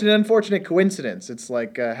 It was just an unfortunate coincidence. It's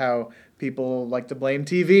like how people like to blame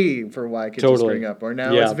TV for why kids are Totally. screwing up. Or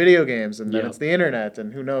now Yeah. it's video games, and then Yeah. it's the internet,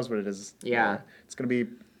 and who knows what it is. Yeah. It's going to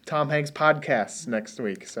be Tom Hanks podcasts next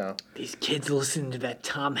week, so... These kids listening to that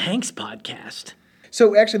Tom Hanks podcast.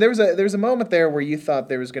 So actually, there was a moment there where you thought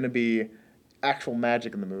there was going to be actual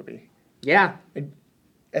magic in the movie. Yeah.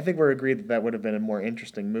 I think we're agreed that that would have been a more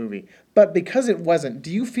interesting movie. But because it wasn't,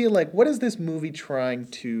 do you feel like, what is this movie trying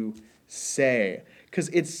to say? Because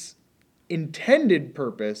its intended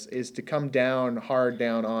purpose is to come hard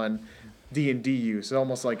down on D&D use. It's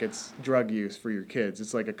almost like it's drug use for your kids.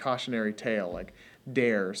 It's like a cautionary tale, like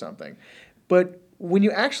Dare or something. But when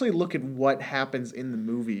you actually look at what happens in the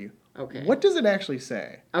movie, Okay. what does it actually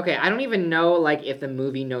say? Okay, I don't even know like if the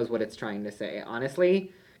movie knows what it's trying to say,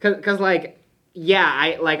 honestly. Cause like,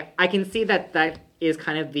 yeah, I can see that is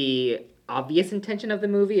kind of the obvious intention of the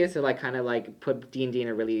movie, is to like kind of like put D&D in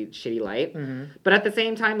a really shitty light. Mm-hmm. But at the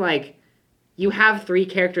same time, like, you have 3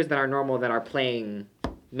 characters that are normal that are playing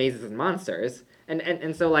Mazes and Monsters.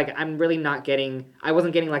 And so like I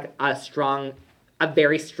wasn't getting like a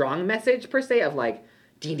very strong message per se of like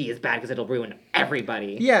D&D is bad because it'll ruin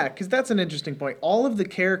everybody. Yeah, because that's an interesting point. All of the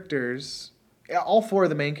characters, all 4 of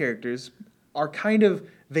the main characters, are kind of,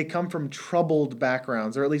 they come from troubled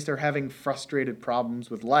backgrounds, or at least they're having frustrated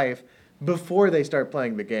problems with life before they start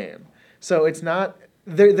playing the game. So it's not,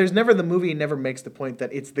 there's never, the movie never makes the point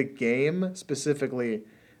that it's the game specifically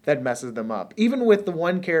that messes them up. Even with the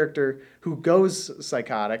one character who goes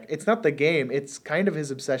psychotic, it's not the game, it's kind of his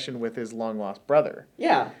obsession with his long-lost brother.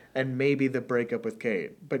 Yeah. And maybe the breakup with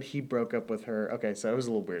Kate. But he broke up with her. Okay, so it was a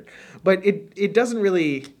little weird. But it doesn't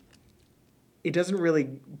really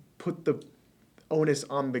put the onus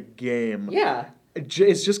on the game. Yeah.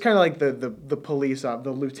 It's just kind of like the police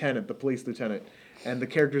lieutenant, and the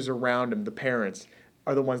characters around him, the parents,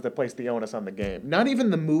 are the ones that place the onus on the game. Not even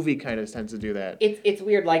the movie kind of tends to do that. It's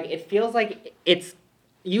weird. Like, it feels like it's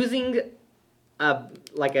using a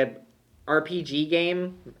RPG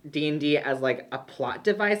game, D&D, as like a plot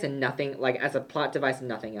device and nothing, like as a plot device and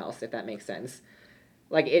nothing else, if that makes sense.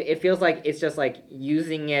 Like, it feels like it's just like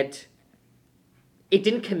using it. It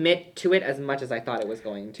didn't commit to it as much as I thought it was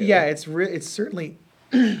going to. Yeah, it's certainly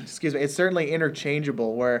excuse me, it's certainly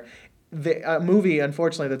interchangeable, where the movie,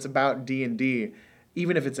 unfortunately, that's about D&D,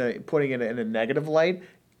 even if it's putting it in a negative light,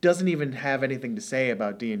 doesn't even have anything to say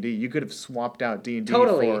about D&D. You could have swapped out D&D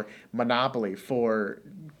Totally. for Monopoly, for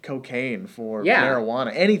cocaine, for Yeah.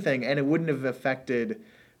 marijuana, anything, and it wouldn't have affected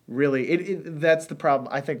really. That's the problem.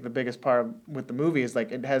 I think the biggest part with the movie is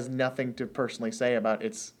like it has nothing to personally say about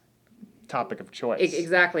its topic of choice.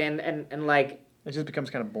 Exactly, and like, It just becomes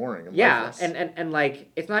kind of boring and yeah, lifeless. and like,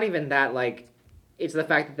 it's not even that, like, it's the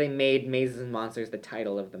fact that they made Mazes and Monsters the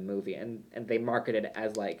title of the movie, and they marketed it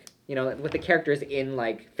as, like, with the characters in,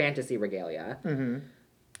 like, fantasy regalia. Mm-hmm.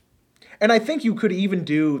 And I think you could even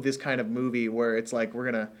do this kind of movie where it's like we're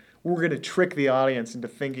gonna trick the audience into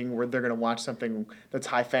thinking where they're gonna watch something that's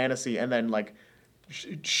high fantasy and then like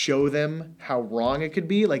show them how wrong it could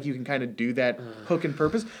be. Like you can kind of do that hook and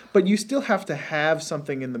purpose, but you still have to have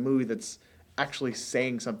something in the movie that's actually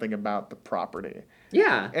saying something about the property.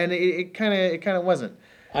 Yeah. And it kind of wasn't.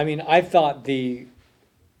 I mean, I thought if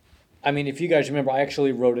you guys remember, I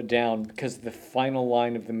actually wrote it down because the final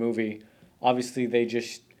line of the movie, obviously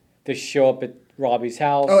they show up at Robbie's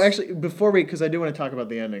house. Oh, actually, before because I do want to talk about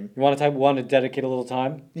the ending. You want to dedicate a little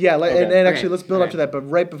time? Yeah, Okay. and actually, Okay. let's build up Okay. to that. But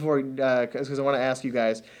right before, because I want to ask you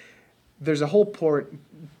guys, there's a whole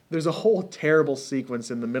terrible sequence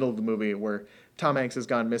in the middle of the movie where Tom Hanks has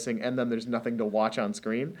gone missing, and then there's nothing to watch on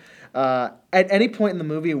screen. At any point in the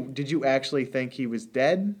movie, did you actually think he was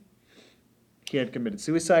dead? He had committed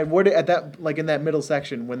suicide. In that middle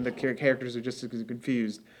section when the characters are just as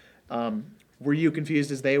confused? Were you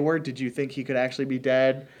confused as they were? Did you think he could actually be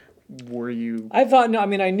dead? Were you? I thought no. I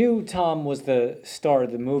mean, I knew Tom was the star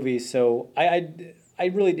of the movie, so I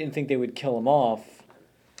really didn't think they would kill him off.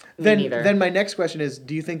 Me neither. Then my next question is: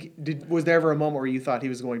 do you think was there ever a moment where you thought he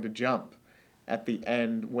was going to jump at the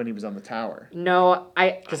end when he was on the tower? No,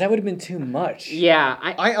 Because that would have been too much. Yeah,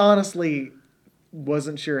 I honestly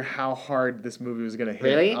wasn't sure how hard this movie was going to hit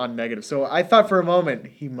Really? on negative. So I thought for a moment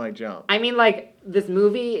he might jump. I mean, like, this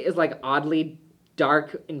movie is, like, oddly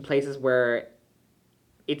dark in places where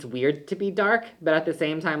it's weird to be dark, but at the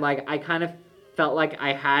same time, like, I kind of felt like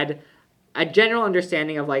I had a general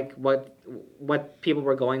understanding of, like, what people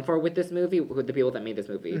were going for with this movie, with the people that made this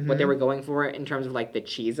movie, what they were going for in terms of, like, the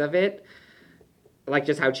cheese of it, like,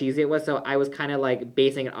 just how cheesy it was, so I was kind of, like,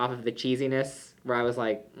 basing it off of the cheesiness, where I was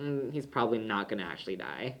like, he's probably not going to actually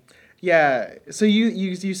die. Yeah. So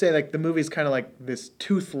you say like the movie's kind of like this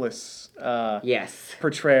toothless Yes.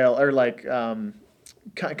 portrayal or like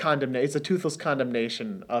condemnation. It's a toothless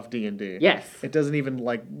condemnation of D&D. Yes. It doesn't even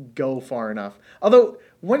like go far enough. Although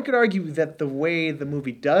one could argue that the way the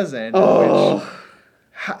movie does end.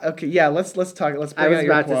 Okay. Yeah. Let's talk. Let's. Bring I was out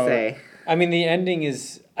your about to quote. say. I mean, the ending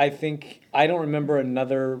is. I think I don't remember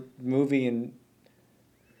another movie in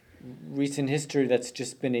recent history that's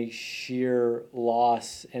just been a sheer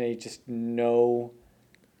loss and a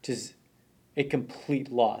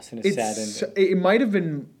complete loss and a sad ending. It might have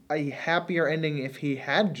been a happier ending if he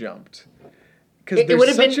had jumped. Because It would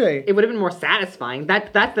have been more satisfying.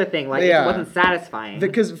 That's the thing. Like Yeah. it wasn't satisfying.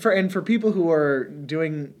 Because for people who are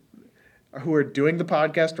doing the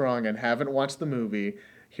podcast wrong and haven't watched the movie,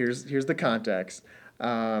 here's the context.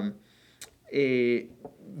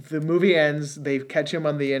 The movie ends, they catch him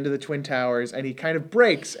on the end of the Twin Towers, and he kind of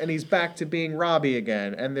breaks, and he's back to being Robbie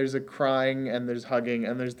again. And there's a crying, and there's hugging,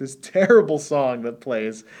 and there's this terrible song that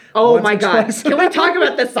plays. Oh once my or god! twice. Can we talk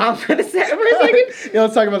about the song for a second? Yeah,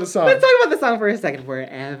 let's talk about the song. Let's talk about the song for a second.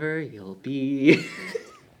 Wherever you'll be.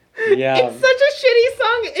 Yeah. It's such a shitty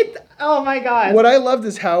song. Oh my god. What I loved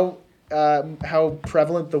is how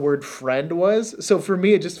prevalent the word friend was. So for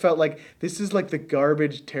me, it just felt like this is like the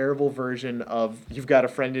garbage, terrible version of "You've Got a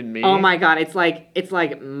Friend in Me." Oh my god! It's like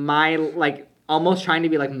my like almost trying to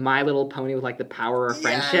be like My Little Pony with like the power of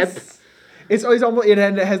friendship. Yes. It's always almost it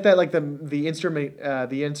has that like the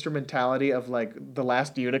instrumentality of like The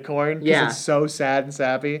Last Unicorn. 'Cause Yeah. it's so sad and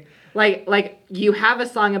sappy. Like you have a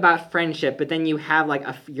song about friendship, but then you have like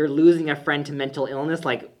you're losing a friend to mental illness.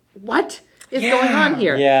 Like what is going on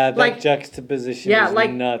here? Yeah, that like juxtaposition yeah, is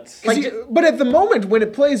like- nuts. like- But at the moment when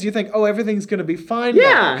it plays, you think, oh, everything's gonna be fine.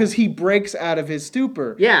 Yeah. Because he breaks out of his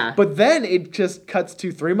stupor. Yeah. But then it just cuts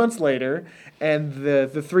to 3 months later, and the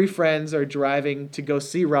three friends are driving to go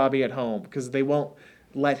see Robbie at home because they won't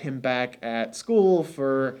let him back at school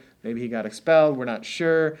for maybe he got expelled. We're not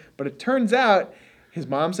sure. But it turns out his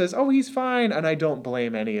mom says, oh, he's fine, and I don't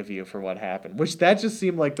blame any of you for what happened. Which that just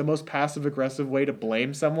seemed like the most passive-aggressive way to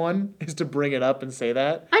blame someone, is to bring it up and say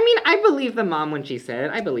that. I mean, I believe the mom when she said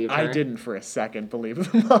it. I believed her. I didn't for a second believe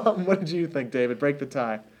the mom. What did you think, David? Break the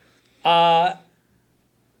tie.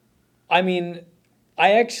 I mean,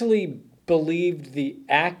 I actually believed the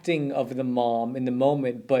acting of the mom in the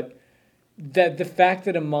moment, but that the fact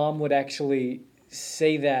that a mom would actually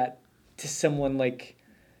say that to someone like,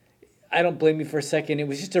 I don't blame you for a second, it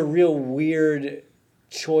was just a real weird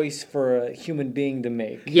choice for a human being to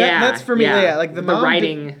make. Yeah, that's for me, yeah, like the mom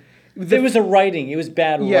writing. There was a writing. It was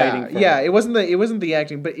bad writing. For Yeah, her. it wasn't the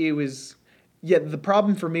acting, but it was. Yeah, the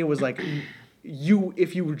problem for me was like,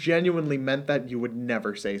 if you genuinely meant that, you would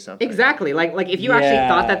never say something. Exactly. Like if you actually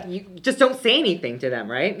thought that, you just don't say anything to them,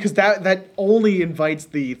 right? Because that only invites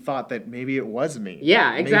the thought that maybe it was me.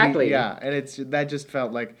 Yeah, exactly. Maybe, yeah, and that just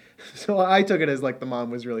felt like. So I took it as like the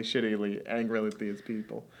mom was really shittily angry with these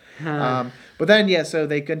people. But then so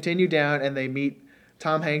they continue down and they meet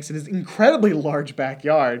Tom Hanks in his incredibly large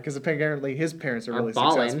backyard because apparently his parents are really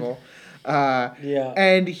successful.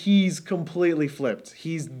 And he's completely flipped.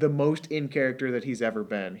 He's the most in character that he's ever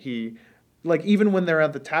been. He, like, even when they're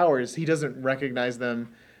at the towers, he doesn't recognize them.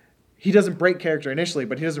 He doesn't break character initially,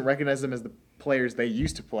 but he doesn't recognize them as the players they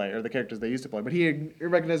used to play or the characters they used to play. But he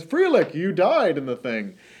recognizes Freelich, you died in the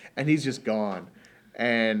thing, and he's just gone.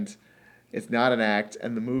 And it's not an act,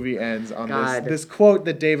 and the movie ends on this quote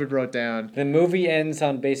that David wrote down. The movie ends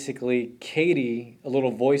on basically Katie, a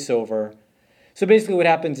little voiceover. So basically what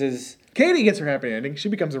happens is Katie gets her happy ending. She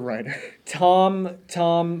becomes a writer.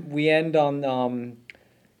 We end on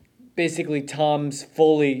basically Tom's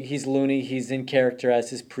he's loony, he's in character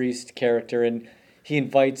as his priest character, and he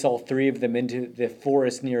invites all three of them into the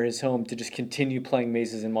forest near his home to just continue playing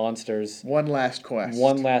Mazes and Monsters. One last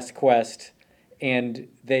quest. And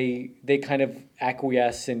they kind of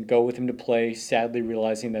acquiesce and go with him to play, sadly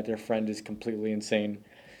realizing that their friend is completely insane.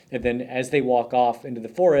 And then as they walk off into the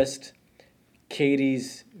forest,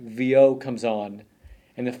 Katie's VO comes on,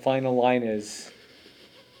 and the final line is,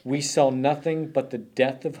 "We saw nothing but the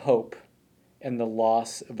death of hope and the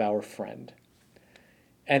loss of our friend."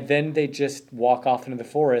 And then they just walk off into the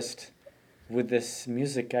forest with this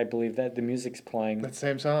music. I believe that the music's playing. That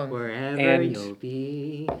same song. Wherever you'll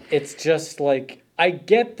be. It's just like, I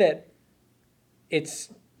get that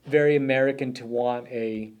it's very American to want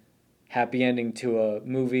a happy ending to a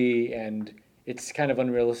movie, and it's kind of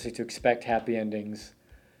unrealistic to expect happy endings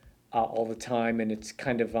all the time, and it's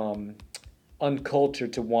kind of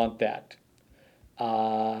uncultured to want that.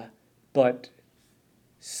 But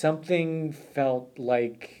something felt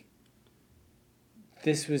like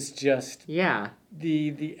this was just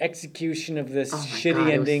the execution of this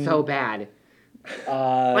shitty ending. It was so bad.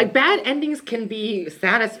 Like, bad endings can be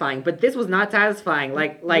satisfying, but this was not satisfying.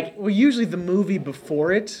 Well, usually the movie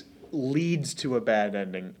before it leads to a bad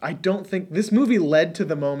ending. I don't think this movie led to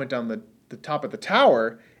the moment on the top of the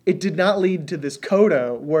tower. It did not lead to this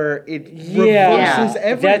coda where it reverses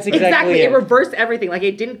everything. That's exactly it. It reversed everything. Like,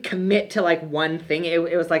 it didn't commit to like one thing.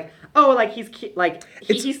 It was like, oh, like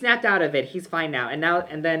he snapped out of it. He's fine now.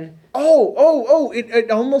 And then. It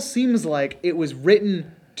almost seems like it was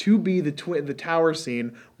written to be the tower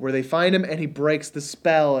scene where they find him and he breaks the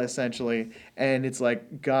spell essentially, and it's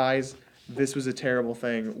like, guys, this was a terrible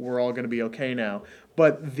thing. We're all going to be okay now.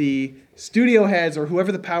 But the studio heads or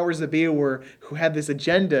whoever the powers that be were, who had this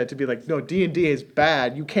agenda to be like, no, D&D is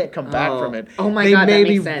bad. You can't come back from it. Oh my God, They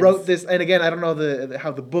maybe that makes sense. wrote this, and again, I don't know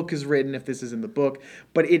how the book is written, if this is in the book,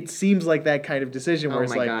 but it seems like that kind of decision where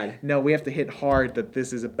it's like, God. no, we have to hit hard that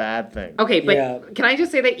this is a bad thing. Okay, but can I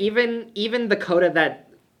just say that even the coda that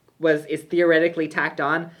is theoretically tacked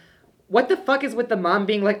on, what the fuck is with the mom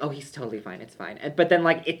being like, oh, he's totally fine, it's fine. But then,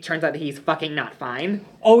 like, it turns out that he's fucking not fine.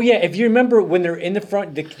 Oh, yeah, if you remember when they're in the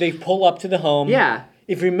front, they pull up to the home. Yeah.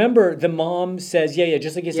 If you remember, the mom says, yeah,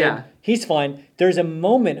 just like you said, he's fine. There's a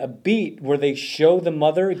moment, a beat, where they show the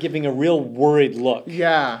mother giving a real worried look.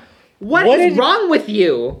 Yeah. What is wrong with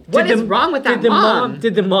you? What is wrong with that mom?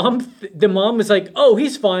 The mom was like, oh,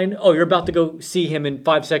 he's fine. Oh, you're about to go see him in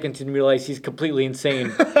 5 seconds and realize he's completely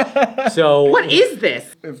insane. So what is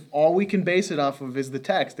this? If all we can base it off of is the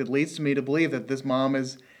text, it leads to me to believe that this mom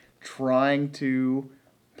is trying to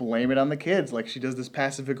blame it on the kids. Like, she does this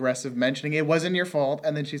passive-aggressive mentioning, it wasn't your fault,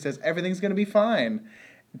 and then she says, everything's going to be fine.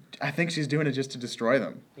 I think she's doing it just to destroy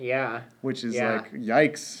them. Yeah. Which is like,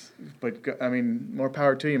 yikes. But, I mean, more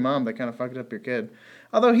power to you, Mom. That kind of fucked up your kid.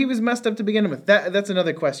 Although he was messed up to begin with. That's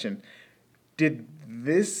another question.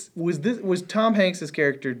 Was Tom Hanks'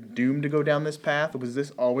 character doomed to go down this path? Was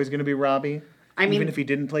this always going to be Robbie? Even if he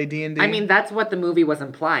didn't play D&D? I mean, that's what the movie was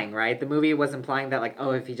implying, right? The movie was implying that, like,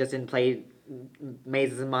 oh, if he just didn't play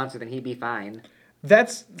Mazes and Monsters, then he'd be fine.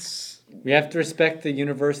 We have to respect the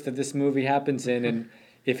universe that this movie happens in, and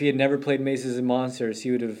if he had never played Mazes and Monsters,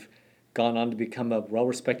 he would have gone on to become a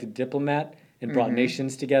well-respected diplomat and brought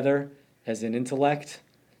nations together as an intellect,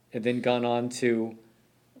 and then gone on to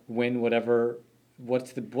win whatever.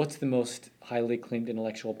 What's the most highly acclaimed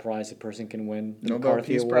intellectual prize a person can win? The Nobel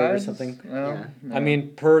McCarthy Peace Award Prize? or something? Well, I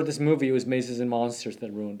mean, per this movie, it was Mazes and Monsters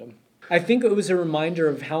that ruined him. I think it was a reminder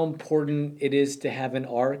of how important it is to have an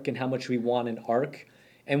arc and how much we want an arc.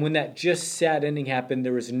 And when that just sad ending happened,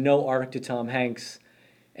 there was no arc to Tom Hanks.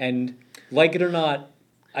 And like it or not,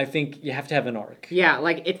 I think you have to have an arc. Yeah,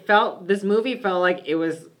 like this movie felt like it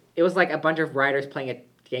was like a bunch of writers playing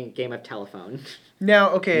a game of telephone.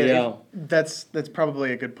 Now, okay, Yeah. that's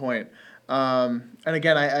probably a good point. And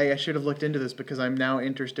again, I should have looked into this because I'm now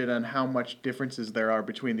interested on how much differences there are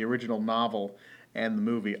between the original novel and the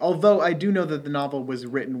movie. Although I do know that the novel was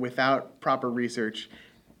written without proper research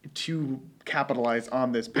to capitalize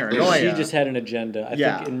on this paranoia. She just had an agenda. I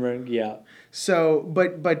Yeah. think yeah. So,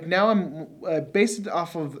 but now I'm based it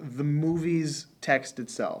off of the movie's text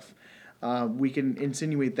itself. We can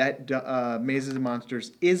insinuate that Mazes and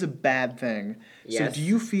Monsters is a bad thing. So, Yes. do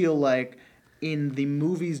you feel like in the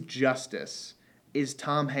movie's justice is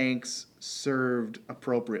Tom Hanks served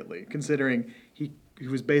appropriately, considering he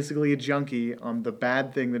was basically a junkie on the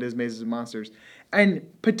bad thing that is Mazes and Monsters, and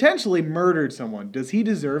potentially murdered someone? Does he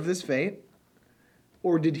deserve this fate?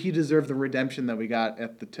 Or did he deserve the redemption that we got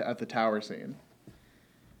at the tower scene?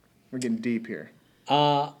 We're getting deep here.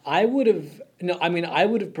 I would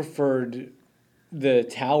have preferred the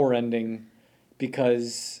tower ending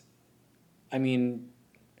because, I mean,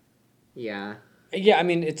 Yeah. yeah, I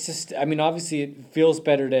mean, it's just, I mean, obviously it feels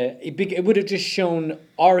better it would have just shown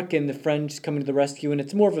Ark and the friends coming to the rescue, and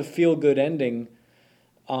it's more of a feel-good ending,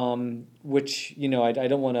 which, I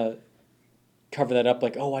don't want to cover that up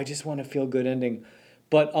like, oh, I just want a feel-good ending.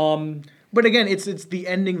 But again, it's the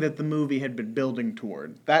ending that the movie had been building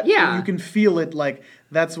toward. That Yeah. you can feel it like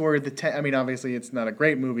that's where I mean, obviously it's not a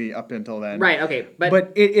great movie up until then. Right. Okay.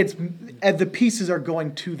 But it's the pieces are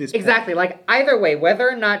going to this point. Exactly. Like either way, whether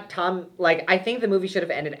or not I think the movie should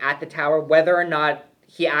have ended at the tower, whether or not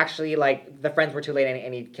he actually the friends were too late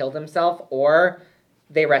and he killed himself, or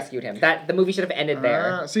they rescued him. That the movie should have ended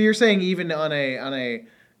there. So you're saying even on a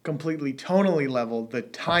completely tonally level, the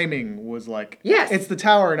timing was like, Yes. it's the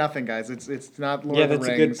tower or nothing, guys. It's not Lord yeah, of the that's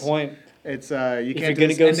a Rings. good point. It's you If can't you're do going to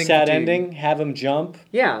this go ending sad fatigue. ending, have him jump,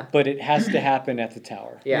 Yeah. but it has to happen at the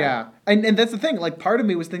tower. Yeah. And that's the thing. Like, part of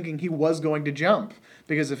me was thinking he was going to jump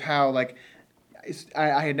because of how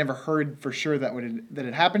I had never heard for sure that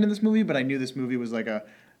it happened in this movie, but I knew this movie was like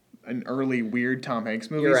an early weird Tom Hanks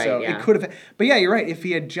movie. You're right, so yeah. it could have. But yeah, you're right. If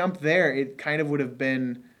he had jumped there, it kind of would have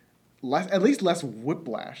been at least less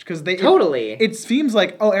whiplash because Totally. It seems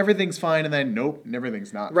like everything's fine and then nope,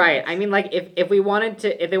 everything's not. Right. Fine. I mean, if they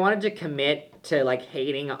wanted to commit to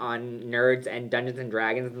hating on nerds and Dungeons and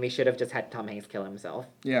Dragons, then they should have just had Tom Hanks kill himself.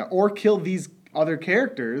 Yeah, or kill these other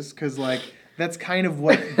characters because that's kind of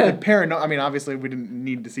what the paranoia. I mean, obviously we didn't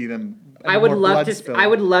need to see them. I would more love blood to. spill. I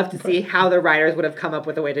would love to see how the writers would have come up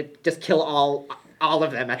with a way to just kill all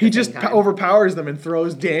of them at the He same just time. overpowers them and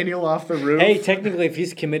throws Daniel off the roof. Hey, technically, if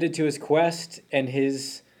he's committed to his quest and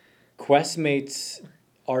his quest mates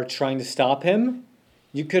are trying to stop him,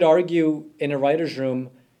 you could argue in a writer's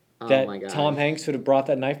room that my God. Tom Hanks would have brought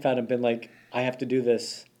that knife out and been like, I have to do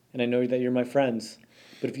this, and I know that you're my friends,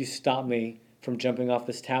 but if you stop me from jumping off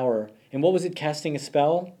this tower, and what was it, casting a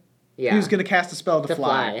spell? Yeah. He was going to cast a spell to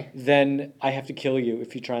fly. Then I have to kill you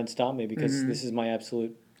if you try and stop me because this is my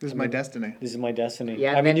absolute... This is my destiny. This is my destiny.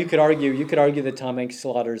 Yeah, I mean, then- you could argue that Tom Hanks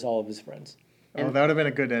slaughters all of his friends. Oh, that would have been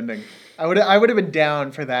a good ending. I would have been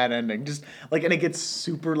down for that ending. Just and it gets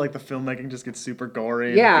super the filmmaking just gets super gory.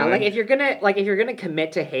 and Yeah, good. if you're gonna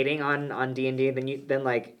commit to hating on D&D, then you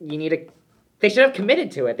need to. They should have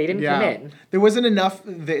committed to it. They didn't commit. There wasn't enough.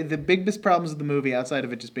 The biggest problems of the movie, outside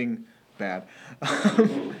of it just being bad,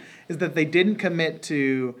 is that they didn't commit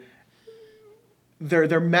to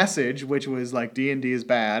their message, which was D&D is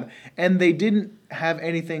bad, and they didn't have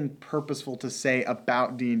anything purposeful to say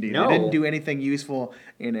about D&D. No. They didn't do anything useful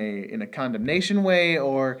in a condemnation way,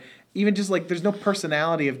 or even just there's no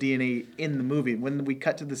personality of D&D in the movie. When we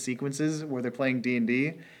cut to the sequences where they're playing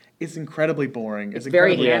D&D, it's incredibly boring. It's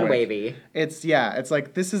very incredibly hand quick. wavy. It's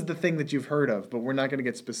this is the thing that you've heard of, but we're not going to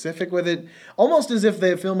get specific with it. Almost as if the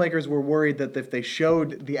filmmakers were worried that if they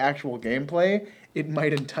showed the actual gameplay, it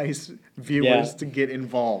might entice viewers to get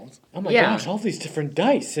involved. Oh my Yeah. gosh, all these different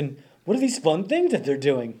dice, and what are these fun things that they're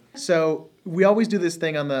doing? So we always do this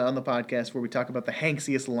thing on the podcast where we talk about the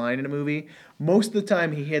Hanksiest line in a movie. Most of the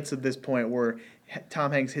time, he hits at this point where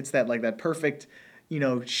Tom Hanks hits that that perfect, you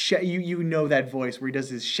know that voice where he does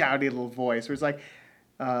his shouty little voice where it's like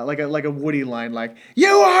a Woody line, "You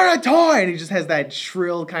are a toy," and he just has that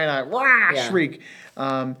shrill kind of Yeah. shriek.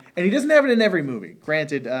 And he doesn't have it in every movie.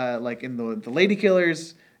 Granted, in the Lady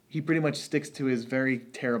Killers, he pretty much sticks to his very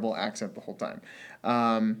terrible accent the whole time,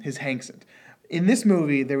 his Hanksent. In this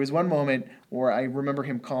movie, there was one moment where I remember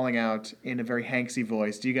him calling out in a very Hanksy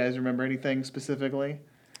voice. Do you guys remember anything specifically?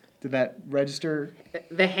 Did that register?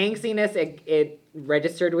 The Hanksiness it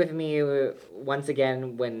registered with me once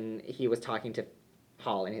again when he was talking to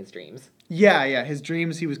Paul in his dreams. Yeah. His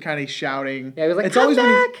dreams, he was kind of shouting. Yeah, he was like, it's "Come always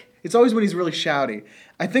back!" it's always when he's really shouty.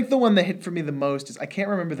 I think the one that hit for me the most is I can't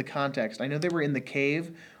remember the context. I know they were in the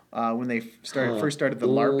cave when they first started the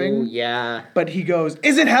Ooh, LARPing. yeah. But he goes,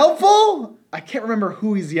 "Is it helpful?" I can't remember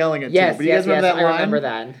who he's yelling at. Yes, But you guys remember that I line? remember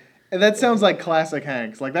that. And that sounds like classic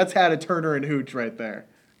Hanks. Like that's had a Turner and Hooch right there.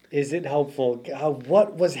 Is it helpful?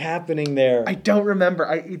 What was happening there? I don't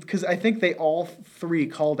remember. Because I think they all three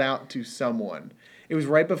called out to someone. It was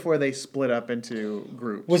right before they split up into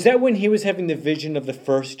groups. Was that when he was having the vision of the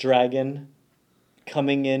first dragon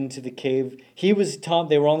coming into the cave? Tom.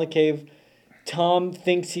 They were on the cave. Tom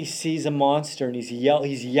thinks he sees a monster and he's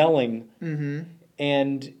yelling. Mm-hmm.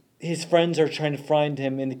 And his friends are trying to find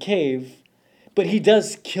him in the cave, but he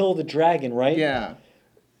does kill the dragon, right? Yeah.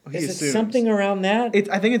 He Is assumes. it something around that?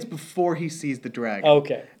 I think it's before he sees the dragon.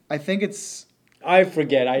 Okay. I think it's. I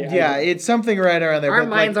forget. It's something right around there. Our but,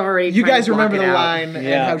 minds already You trying guys to block remember it the out. line and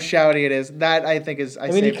Yeah. how shouty it is. That I think is. I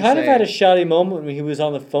mean, he safe to kind of say. had a shouty moment when he was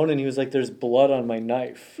on the phone and he was like, "There's blood on my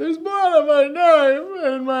knife." There's blood on my knife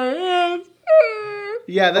and my hands.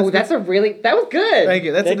 Yeah, That was good. Thank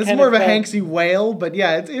you. That's That more of a kinda Hanksy wail, but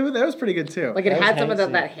yeah, that was pretty good too. Like it That had was some of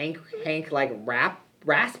Hanksy. that Hank like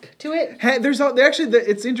rasp to it.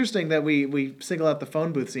 It's interesting that we single out the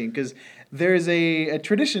phone booth scene because there's a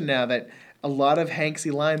tradition now that a lot of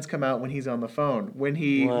Hanksy lines come out when he's on the phone. When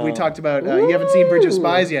we Wow. talked about you haven't seen Bridge of Ooh,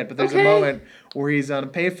 Spies yet, but there's okay. a moment where he's on a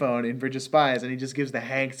payphone in Bridge of Spies and he just gives the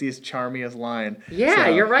Hanksiest, charmiest line. Yeah,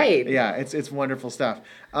 you're right. Yeah, it's wonderful stuff.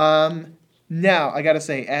 Now I gotta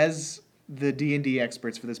say, as the D&D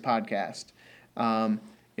experts for this podcast,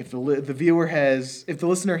 if the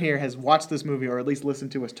listener here has watched this movie or at least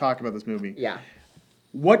listened to us talk about this movie, Yeah.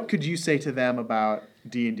 what could you say to them about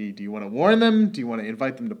D&D? Do you want to warn them? Do you want to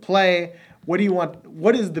invite them to play? What do you want?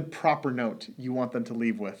 What is the proper note you want them to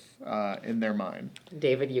leave with in their mind?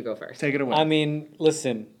 David, you go first. Take it away. I mean,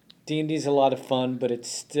 listen, D&D is a lot of fun, but it's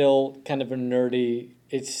still kind of a nerdy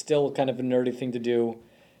thing to do.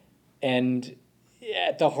 And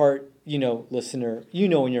at the heart, listener,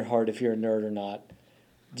 in your heart if you're a nerd or not.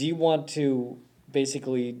 Do you want to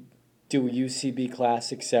basically do a UCB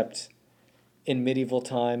class except in medieval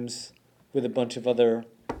times with a bunch of other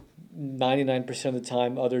 99% of the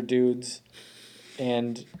time other dudes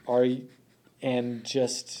and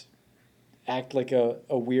just act like a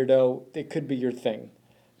weirdo? It could be your thing,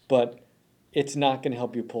 but it's not going to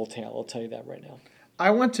help you pull tail. I'll tell you that right now. I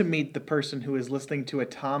want to meet the person who is listening to a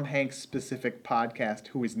Tom Hanks specific podcast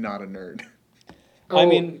who is not a nerd. I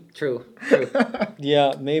mean, true.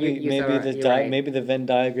 Yeah, maybe you're right. maybe the Venn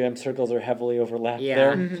diagram circles are heavily overlapped Yeah.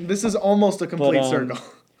 there. This is almost a complete But, circle.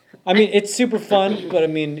 I mean, it's super fun, but I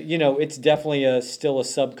mean, it's definitely still a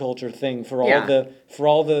subculture thing for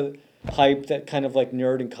all the hype that kind of like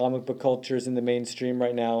nerd and comic book culture is in the mainstream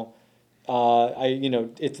right now.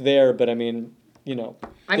 It's there, but I mean,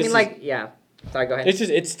 yeah. Sorry, go ahead.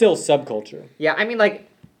 it's still subculture. Yeah, I mean,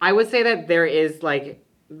 I would say that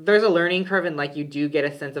there's a learning curve and, you do get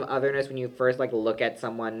a sense of otherness when you first, look at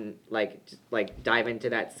someone, just dive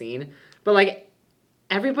into that scene. But,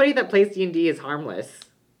 everybody that plays D&D is harmless.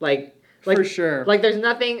 For sure. There's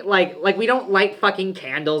nothing, we don't light fucking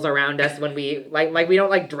candles around us when we, we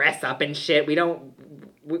don't, dress up and shit. We don't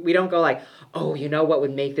go oh, you know what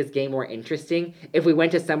would make this game more interesting? If we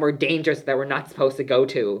went to somewhere dangerous that we're not supposed to go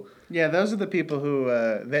to. Yeah, those are the people who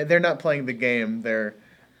they're not playing the game. They're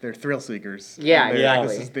thrill seekers. Yeah, exactly.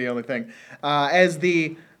 This is the only thing. As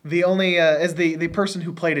the person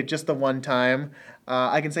who played it just the one time,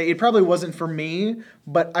 I can say it probably wasn't for me,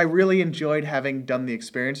 but I really enjoyed having done the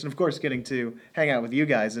experience, and of course getting to hang out with you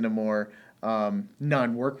guys in a more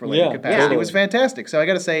non-work related capacity. totally. It was fantastic. So I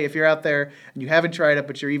got to say, if you're out there and you haven't tried it,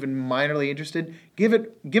 but you're even minorly interested, give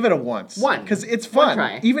it a once. Because it's fun.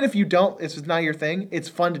 Try. Even if it's not your thing, it's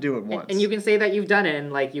fun to do it once. And you can say that you've done it,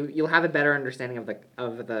 and you'll have a better understanding of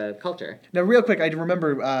the culture. Now, real quick, I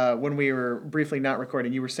remember when we were briefly not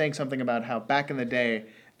recording, you were saying something about how back in the day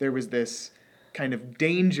there was this kind of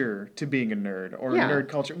danger to being a nerd or nerd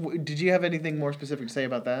culture. Did you have anything more specific to say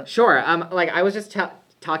about that? Sure. I was just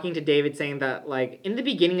talking to David, saying that in the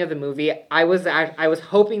beginning of the movie, I was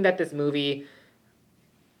hoping that this movie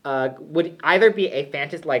would either be a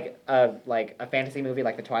fantasy a fantasy movie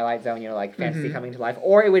like the Twilight Zone, fantasy coming to life,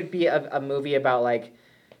 or it would be a movie about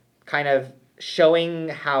kind of showing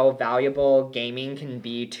how valuable gaming can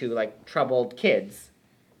be to troubled kids.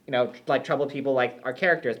 Troubled people like our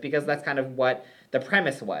characters, because that's kind of what the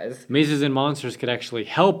premise was. Mazes and Monsters could actually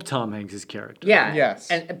help Tom Hanks' character. Yeah.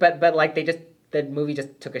 Yes. But they just the movie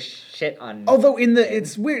just took a shit on. Although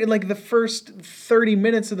it's weird, like the first 30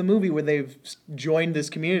 minutes of the movie where they've joined this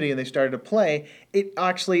community and they started to play, it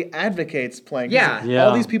actually advocates playing. 'Cause Yeah. Yeah.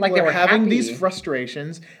 All these people Like they are were having happy. these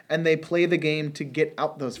frustrations and they play the game to get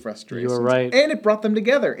out those frustrations. You were right. And it brought them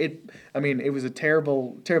together. It was a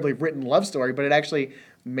terribly written love story, but it actually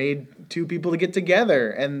made two people to get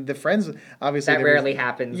together, and the friends obviously That there was- rarely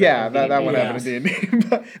happens. Yeah, in that one D&D. happened in D&D.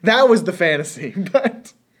 But that was the fantasy,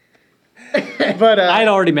 but I'd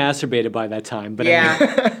already masturbated by that time, but Yeah. I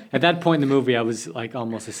mean, at that point in the movie, I was like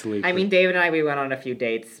almost asleep. I mean, David and I, we went on a few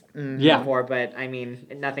dates yeah. before, but I mean,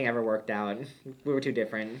 nothing ever worked out. We were too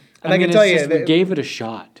different. And I can tell you we that- gave it a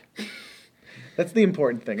shot. That's the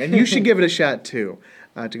important thing, and you should give it a shot too,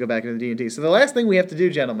 to go back into the D&D. So the last thing we have to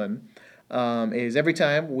do, gentlemen, is every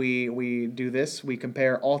time we do this, we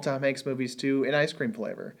compare all Tom Hanks movies to an ice cream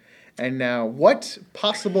flavor. And now, what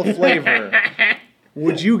possible flavor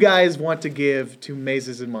would you guys want to give to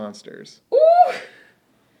Mazes and Monsters?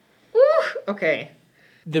 Okay.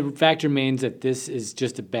 The fact remains that this is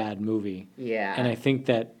just a bad movie. Yeah. And I think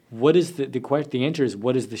that what is the answer is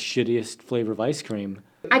what is the shittiest flavor of ice cream?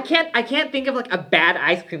 I can't think of like a bad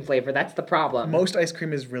ice cream flavor. That's the problem. Most ice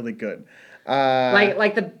cream is really good.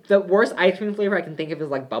 Like the worst ice cream flavor I can think of is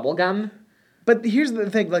like bubble gum. But here's the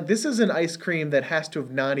thing, like this is an ice cream that has to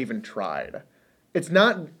have not even tried. It's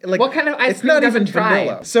not like What kind of ice it's cream not doesn't even try?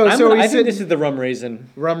 vanilla. So I we think this is the rum raisin.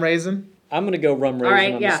 rum raisin. I'm gonna go rum raisin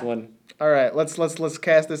right, on yeah. this one. All right, let's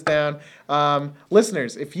cast this down.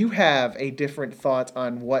 Listeners, if you have a different thought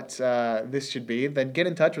on what this should be, then get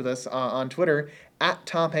in touch with us on Twitter at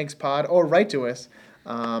TomHanksPod or write to us,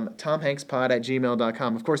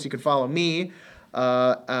 TomHanksPod@gmail.com. Of course, you can follow me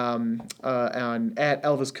on at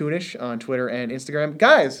Elvis Kunish on Twitter and Instagram.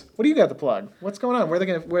 Guys, what do you got to plug? What's going on?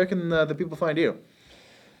 Where can the people find you?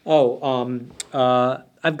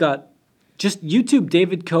 I've got just YouTube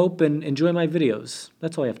David Cope and enjoy my videos.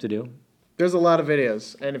 That's all I have to do. There's a lot of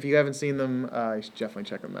videos, and if you haven't seen them, you should definitely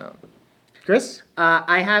check them out. Chris?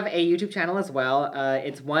 I have a YouTube channel as well.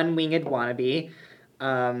 It's One Winged Wannabe.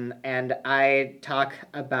 And I talk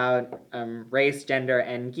about race, gender,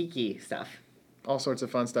 and geeky stuff. All sorts of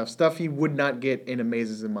fun stuff. Stuff you would not get in a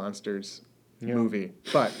Mazes and Monsters movie.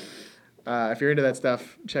 But if you're into that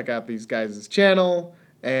stuff, check out these guys' channel.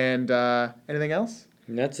 And anything else?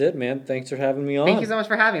 And that's it, man. Thanks for having me on. Thank you so much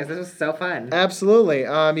for having us. This was so fun. Absolutely.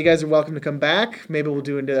 You guys are welcome to come back. Maybe we'll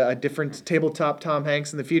do a different tabletop Tom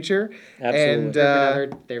Hanks in the future. Absolutely. And There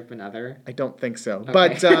have been other. I don't think so. Okay.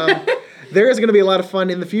 But there is going to be a lot of fun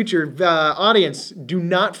in the future. Audience, do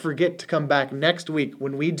not forget to come back next week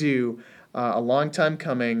when we do a long time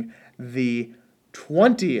coming, the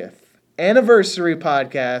 20th anniversary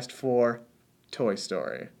podcast for Toy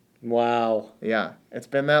Story. Wow. Yeah, it's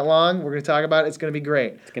been that long. We're going to talk about it. It's going to be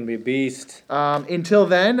great. It's going to be a beast. Until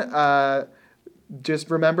then,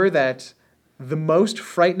 just remember that the most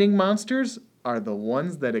frightening monsters are the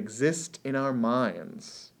ones that exist in our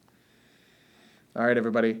minds. All right,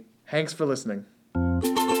 everybody. Thanks for listening.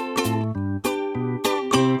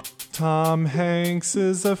 Tom Hanks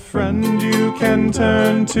is a friend you can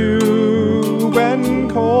turn to when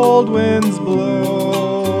cold winds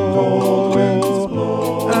blow. Cold winds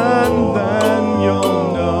blow. And then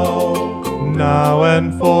you'll know, now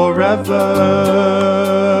and forever,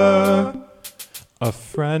 a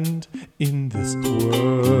friend